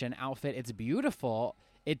coronation outfit. It's beautiful.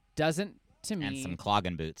 It doesn't to And me. some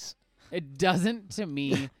clogging boots. It doesn't to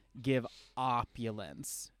me give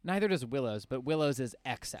opulence. Neither does Willow's, but Willow's is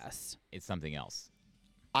excess. It's something else.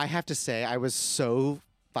 I have to say I was so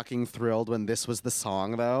fucking thrilled when this was the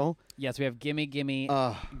song though. Yes, we have Gimme Gimme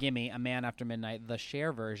Ugh. Gimme, A Man After Midnight, the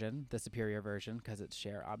Cher version, the superior version, because it's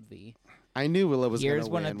Cher obvi. I knew Willow was Here's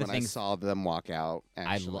gonna one win of the when things- I saw them walk out.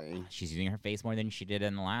 Actually, She's using her face more than she did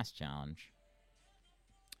in the last challenge.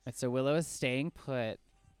 And so Willow is staying put.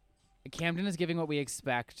 Camden is giving what we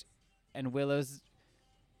expect, and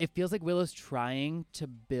it feels like Willow's trying to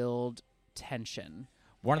build tension,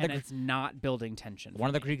 One of and the it's not building tension. one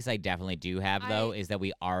of for the me. critiques I definitely do have though is that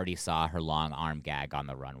we already saw her long arm gag on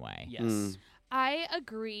the runway. Yes. Mm. I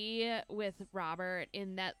agree with Robert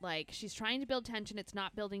in that, like, she's trying to build tension. It's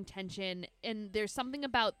not building tension. And there's something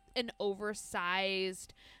about an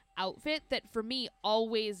oversized outfit that, for me,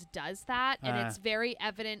 always does that. And it's very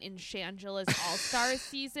evident in Shangela's All-Star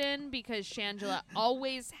season because Shangela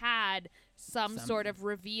always had some sort of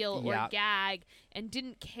reveal Yeah. or gag and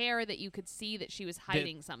didn't care that you could see that she was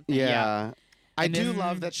hiding something. yeah. I And do this-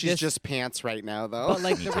 love that she's this- just pants right now though. But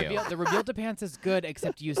like Me the too. reveal to pants is good,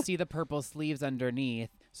 except you see the purple sleeves underneath,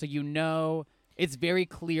 so you know it's very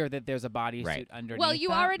clear that there's a bodysuit Right. underneath. Well, you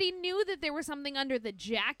that. already knew that there was something under the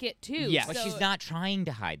jacket, too. Yes. But so- she's not trying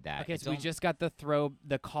to hide that. Okay, It's so we al- just got the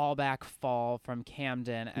callback fall from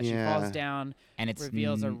Camden as she Yeah. falls down, and it's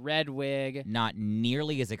reveals a red wig, not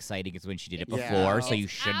nearly as exciting as when she did it Yeah. before, so you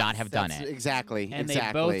It's should not have done That's it. exactly. and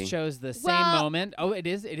exactly. they both chose the same Well- moment. Oh, it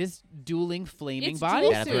is dueling flaming It's body.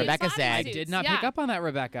 dual That's what suits, Rebecca said. I bodysuits, did not yeah. pick up on that,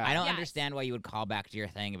 Rebecca. I don't Yes. understand why you would call back to your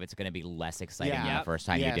thing if it's going to be less exciting Yeah. than the first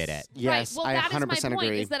time yes. you did it. Yes, right. Well, I that is 100% my point.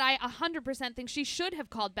 agree. Is that I 100% think she should have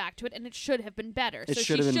called back to it, and it should have been better. It so should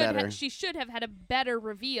she have been should better. she should have had a better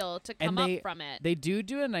reveal to come And up from it. They do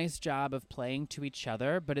a nice job of playing to each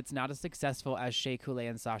other, but it's not as successful as Shea Coulee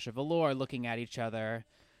and Sasha Velour looking at each other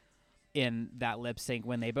in that lip sync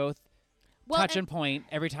when they both touch and point.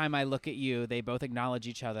 Every time I look at you, they both acknowledge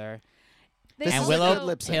each other. They This And is a good Willow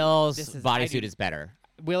lip sync. Pill's This is- I bodysuit do- is better.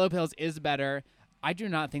 Willow Pills is better. I do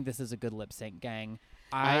not think this is a good lip sync, gang.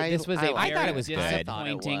 This was I a like very I thought it was good. disappointing.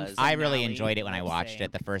 I thought it was. I really finale enjoyed it when I lip watched sync.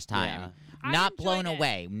 it the first time. I Not enjoyed blown it.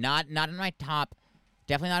 away. Not in my top.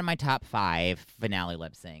 Definitely not in my top 5 finale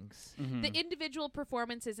lip syncs. Mhm. The individual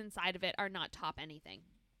performances inside of it are not top anything.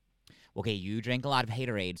 Okay, you drank a lot of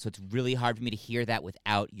haterade, so it's really hard for me to hear that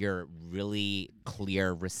without your really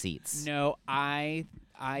clear receipts. No, I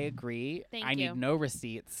agree. Thank I you. need no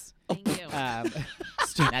receipts. Thank you.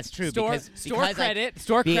 That's true. Store because credit.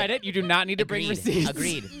 Store the- credit. You do not need to bring Agreed. receipts.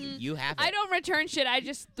 Agreed. Mm, You have it. I don't return shit. I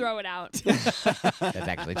just throw it out. That's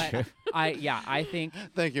actually But true. I think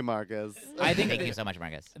Thank you, Marcus. I think Thank that you so much,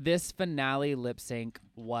 Marcus. this finale lip sync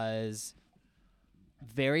was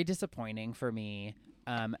very disappointing for me.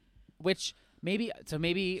 Which maybe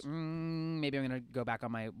I'm gonna go back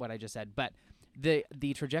on what I just said, but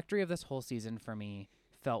the trajectory of this whole season for me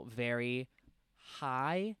felt very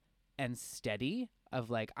high and steady. Of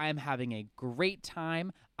like, I'm having a great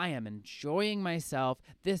time. I am enjoying myself.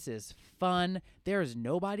 This is fun. There is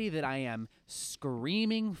nobody that I am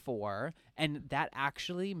screaming for. And that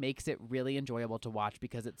actually makes it really enjoyable to watch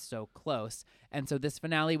because it's so close. And so this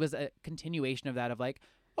finale was a continuation of that of like,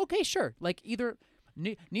 okay, sure. Like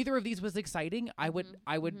neither of these was exciting. I would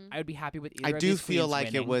be happy with either I of do these feel queens like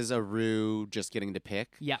it winning. was a Rue just getting to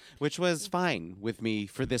pick. Yeah. Which was fine with me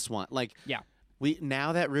for this one. Like, Yeah.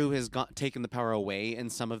 now that Rue has taken the power away in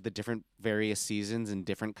some of the different various seasons and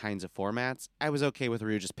different kinds of formats, I was okay with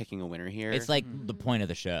Rue just picking a winner here. It's like the point of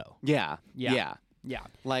the show. yeah, Yeah. yeah. Yeah.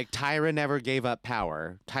 Like Tyra never gave up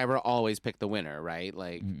power. Tyra always picked the winner, right?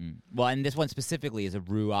 Like Well, and this one specifically is a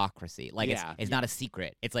ruocracy. Like Yeah. it's not a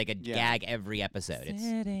secret. It's like a Yeah. gag every episode. It's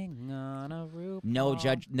Sitting on a roof. no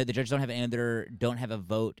judge. No, the judges don't have a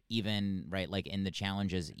vote even right. Like in the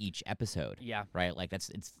challenges each episode. Yeah. Right. Like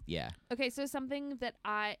yeah. Okay, so something that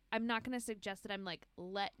I'm not going to suggest that I'm like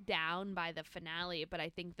let down by the finale, but I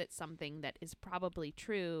think that something that is probably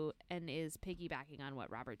true and is piggybacking on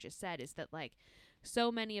what Robert just said is that like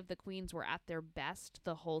so many of the queens were at their best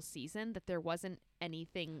the whole season that there wasn't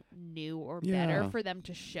anything new or better Yeah. for them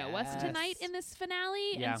to show us tonight Yes. in this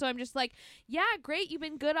finale. Yeah. And so I'm just like, yeah, great, you've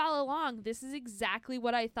been good all along. This is exactly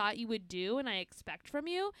what I thought you would do and I expect from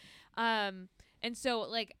you. And so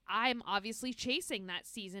like I'm obviously chasing that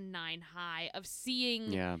season 9 high of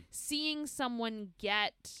seeing someone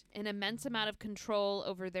get an immense amount of control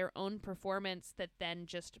over their own performance that then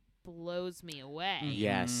just blows me away.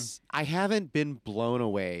 Yes. I haven't been blown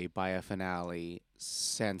away by a finale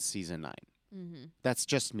since season 9. Mm-hmm. That's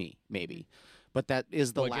just me, maybe. But that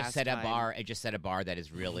is the Well, it last just set time. a bar. It just set a bar that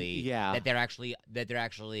is really Yeah. that they're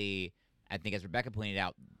actually. I think as Rebecca pointed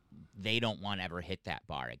out, they don't want to ever hit that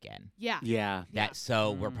bar again. Yeah. Yeah.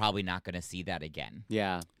 We're probably not going to see that again.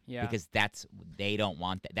 Yeah. Yeah. Because they don't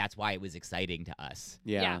want that. That's why it was exciting to us.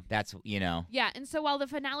 Yeah. Yeah. That's Yeah, and so while the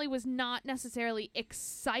finale was not necessarily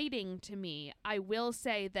exciting to me, I will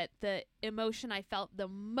say that the emotion I felt the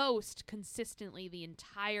most consistently the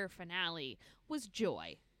entire finale was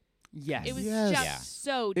joy. yes. It was Yes. just Yeah.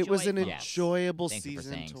 so It was an joyful. Yes. enjoyable Thank you for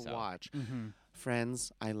season saying to so. watch. Mm-hmm.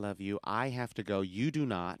 Friends, I love you. I have to go. You do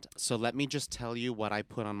not. So let me just tell you what I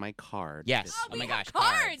put on my card. Yes. this Oh we my have gosh,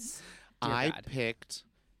 cards. Dear I God. picked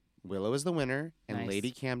Willow as the winner and Nice.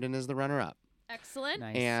 Lady Camden as the runner-up. Excellent.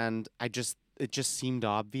 Nice. And it just seemed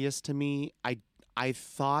obvious to me. I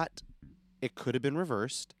thought it could have been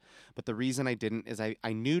reversed, but the reason I didn't is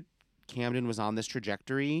I knew Camden was on this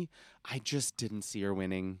trajectory. I just didn't see her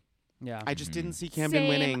winning. Yeah. I just didn't see Camden Same.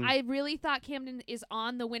 winning. I really thought Camden is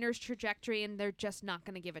on the winner's trajectory, and they're just not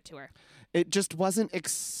going to give it to her. It just wasn't.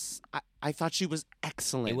 I thought she was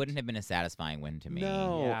excellent. It wouldn't have been a satisfying win to me.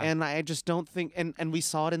 No, Yeah. and I just don't think. And we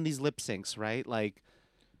saw it in these lip syncs, right? Like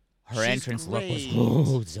Her she's entrance look was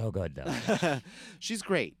great. so good though. She's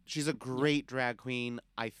great. She's a great drag queen.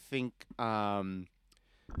 I think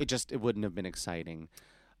it wouldn't have been exciting.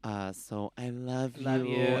 So I love you,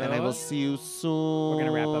 and I will see you soon. We're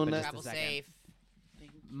gonna wrap up in just a Travel second. safe.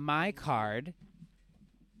 My card,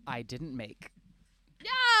 I didn't make. No.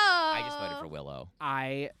 I just voted for Willow.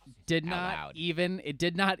 I did Out not loud. even. It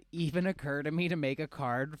did not even occur to me to make a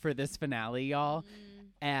card for this finale, y'all.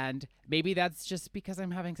 And maybe that's just because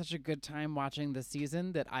I'm having such a good time watching the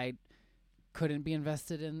season that I couldn't be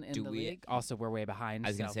invested in Do the we- league. Also, we're way behind. I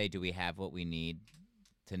was gonna so- say, do we have what we need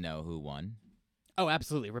to know who won? Oh,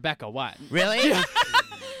 absolutely. Rebecca won. Really?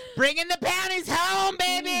 Bringing the panties home,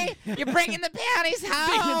 baby! You're bringing the panties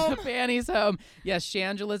home. The panties home. Yes,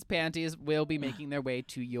 Shangela's panties will be making their way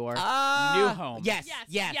to your new home. Yes, Yes,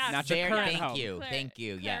 yes. yes. Not your Very- current thank home. you, thank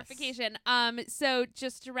you. Yes. Clarification. So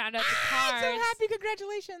just to round out the I'm cards, so happy!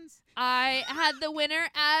 Congratulations. I had the winner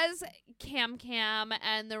as Cam Cam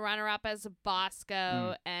and the runner-up as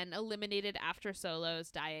Bosco, and eliminated after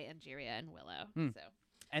solos Daya, Angeria, and Willow. Mm. So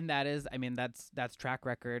And that is, I mean, that's track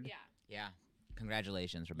record. yeah. Yeah.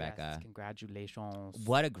 Congratulations, Rebecca. Yes, congratulations.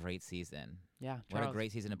 What a great season. Yeah. What a Charles.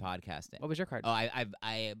 great season of podcasting. What was your card? Oh, I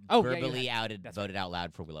Oh, yeah, you verbally had- that's voted out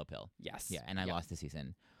loud for Willow Pill. Yes. Yeah, and I Yep. lost the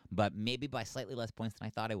season, but maybe by slightly less points than I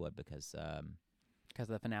thought I would because, Because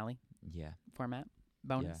of the finale yeah. format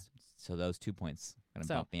bonus. So those 2 points gonna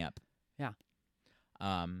So, bump me up. yeah.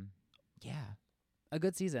 Yeah. A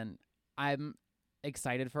good season. I'm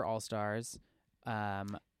excited for All Stars.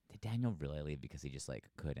 Did Daniel really leave because he just like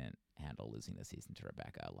couldn't handle losing the season to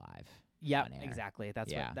Rebecca live? Yeah, on air? exactly.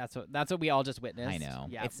 That's Yeah. what we all just witnessed. I know.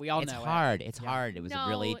 Yeah, it's, we all it's know hard. It's Yeah. hard. It was a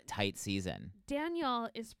really No. tight season. Daniel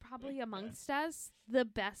is probably amongst us the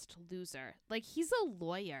best loser. Like, he's a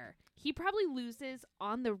lawyer. He probably loses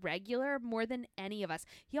on the regular more than any of us.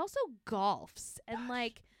 He also golfs, and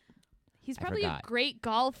like, he's I probably a forgot. great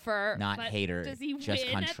golfer. Not but hater, does he just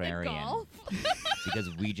win contrarian. at the golf?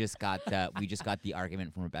 Because we just got the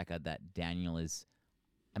argument from Rebecca that Daniel is.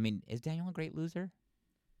 I mean, is Daniel a great loser?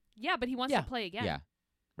 Yeah, but he wants Yeah. to play again. Yeah.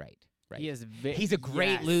 Right. Right. He is. He's a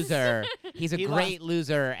great yes. loser. He's a He great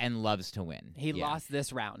loser and loves to win. He Yeah. lost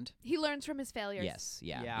this round. He learns from his failures. Yes.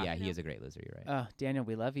 Yeah. Yeah. Yeah. You He know? is a great loser. You're right. Daniel,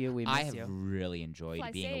 we love you. We miss I have you. really enjoyed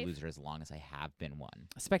Fly being safe. a loser as long as I have been one.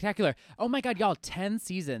 Spectacular. Oh my God, y'all! 10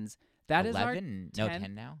 seasons. That is our 11? No, 10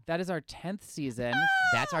 10 now. That is our 10th season.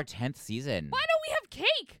 That's our 10th season. Why don't we have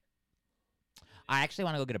cake? I actually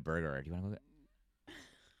want to go get a burger. Do you want to go?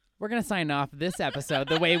 we're going to sign off this episode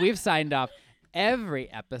the way we've signed off every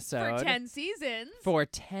episode. For 10 seasons. For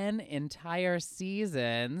 10 entire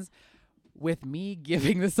seasons. With me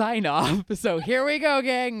giving the sign off. So here we go,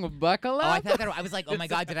 gang. Buckle up. Oh, I thought that I was like, oh my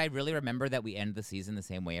god, did I really remember that we end the season the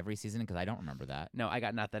same way every season? Because I don't remember that. No, I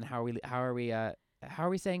got nothing. How are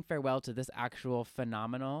we saying farewell to this actual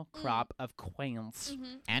phenomenal crop of queens?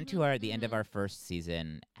 And to the end of our first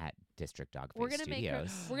season at District Dogface We're gonna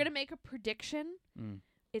Studios. we're gonna make a prediction. Mm.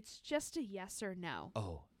 It's just a yes or no.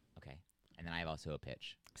 Oh, okay. And then I have also a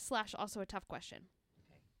pitch. / also a tough question.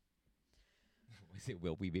 Was it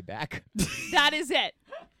will we be back? That is it.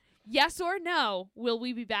 Yes or no, will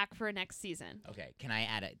we be back for a next season? Okay. Can I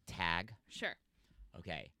add a tag? Sure.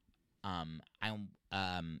 Okay.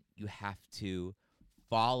 You have to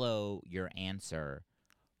follow your answer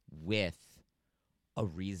with a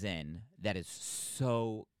reason that is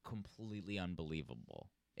so completely unbelievable.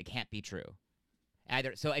 It can't be true.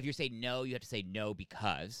 So if you say no, you have to say no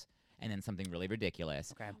because, and then something really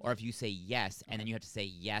ridiculous. Okay. Or if you say yes, and then you have to say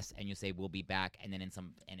yes, and you say we'll be back, and then in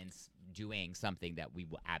doing something that we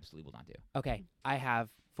absolutely will not do. Okay, I have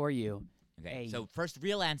for you. Okay. Hey. So first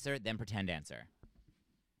real answer, then pretend answer.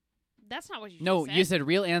 That's not what you No, said. you said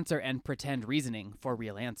real answer and pretend reasoning for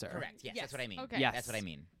real answer. Correct. Yes, Yes. that's what I mean. Okay. Yes. That's what I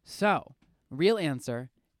mean. So, real answer,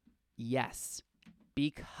 yes,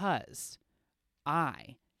 because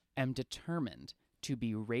I am determined to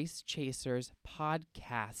be Race Chasers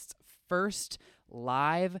podcast's first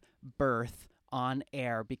live birth on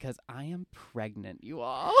air because I am pregnant, you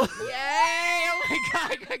all. Yay! Oh my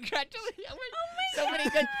god, congratulations. So many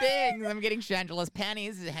good things. I'm getting Shangela's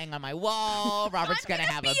panties to hang on my wall. Robert's I'm gonna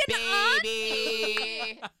have a be an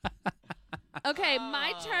baby. Okay,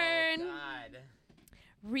 my Oh, turn. God.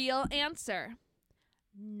 Real answer.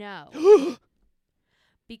 No.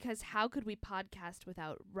 Because how could we podcast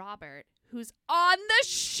without Robert, who's on the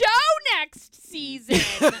show next season?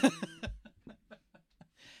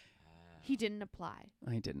 He didn't apply.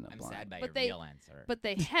 I didn't I'm apply. sad by But your real answer. But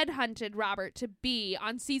they headhunted Robert to be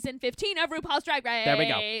on season 15 of RuPaul's Drag Race. There we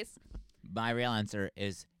go. My real answer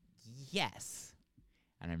is yes.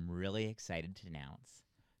 And I'm really excited to announce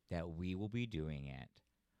that we will be doing it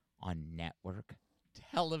on network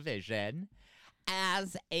television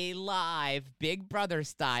as a live Big Brother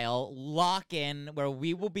style lock-in where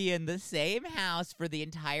we will be in the same house for the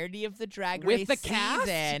entirety of the Drag With Race the cast?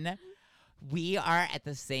 season. We are at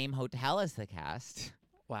the same hotel as the cast.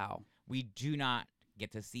 Wow. We do not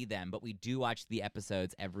get to see them, but we do watch the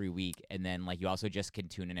episodes every week, and then like you also just can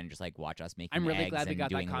tune in and just like watch us making I'm really eggs glad we and got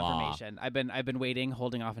that doing law. confirmation. I've been waiting,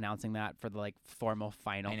 holding off announcing that for the like formal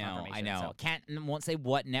final I confirmation. know. Won't say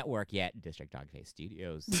what network yet. District Dogface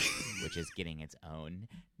Studios, which is getting its own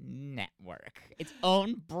network, its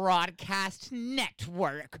own broadcast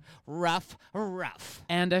network. Rough.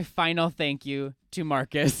 And a final thank you to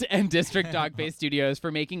Marcus and District Dogface Studios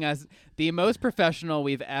for making us the most professional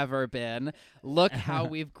we've ever been. Look how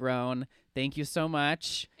we've grown. Thank you so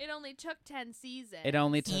much. It only took 10 seasons. It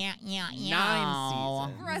only took 9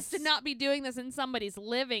 seasons. for us to not be doing this in somebody's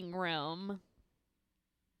living room.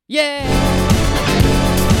 Yay!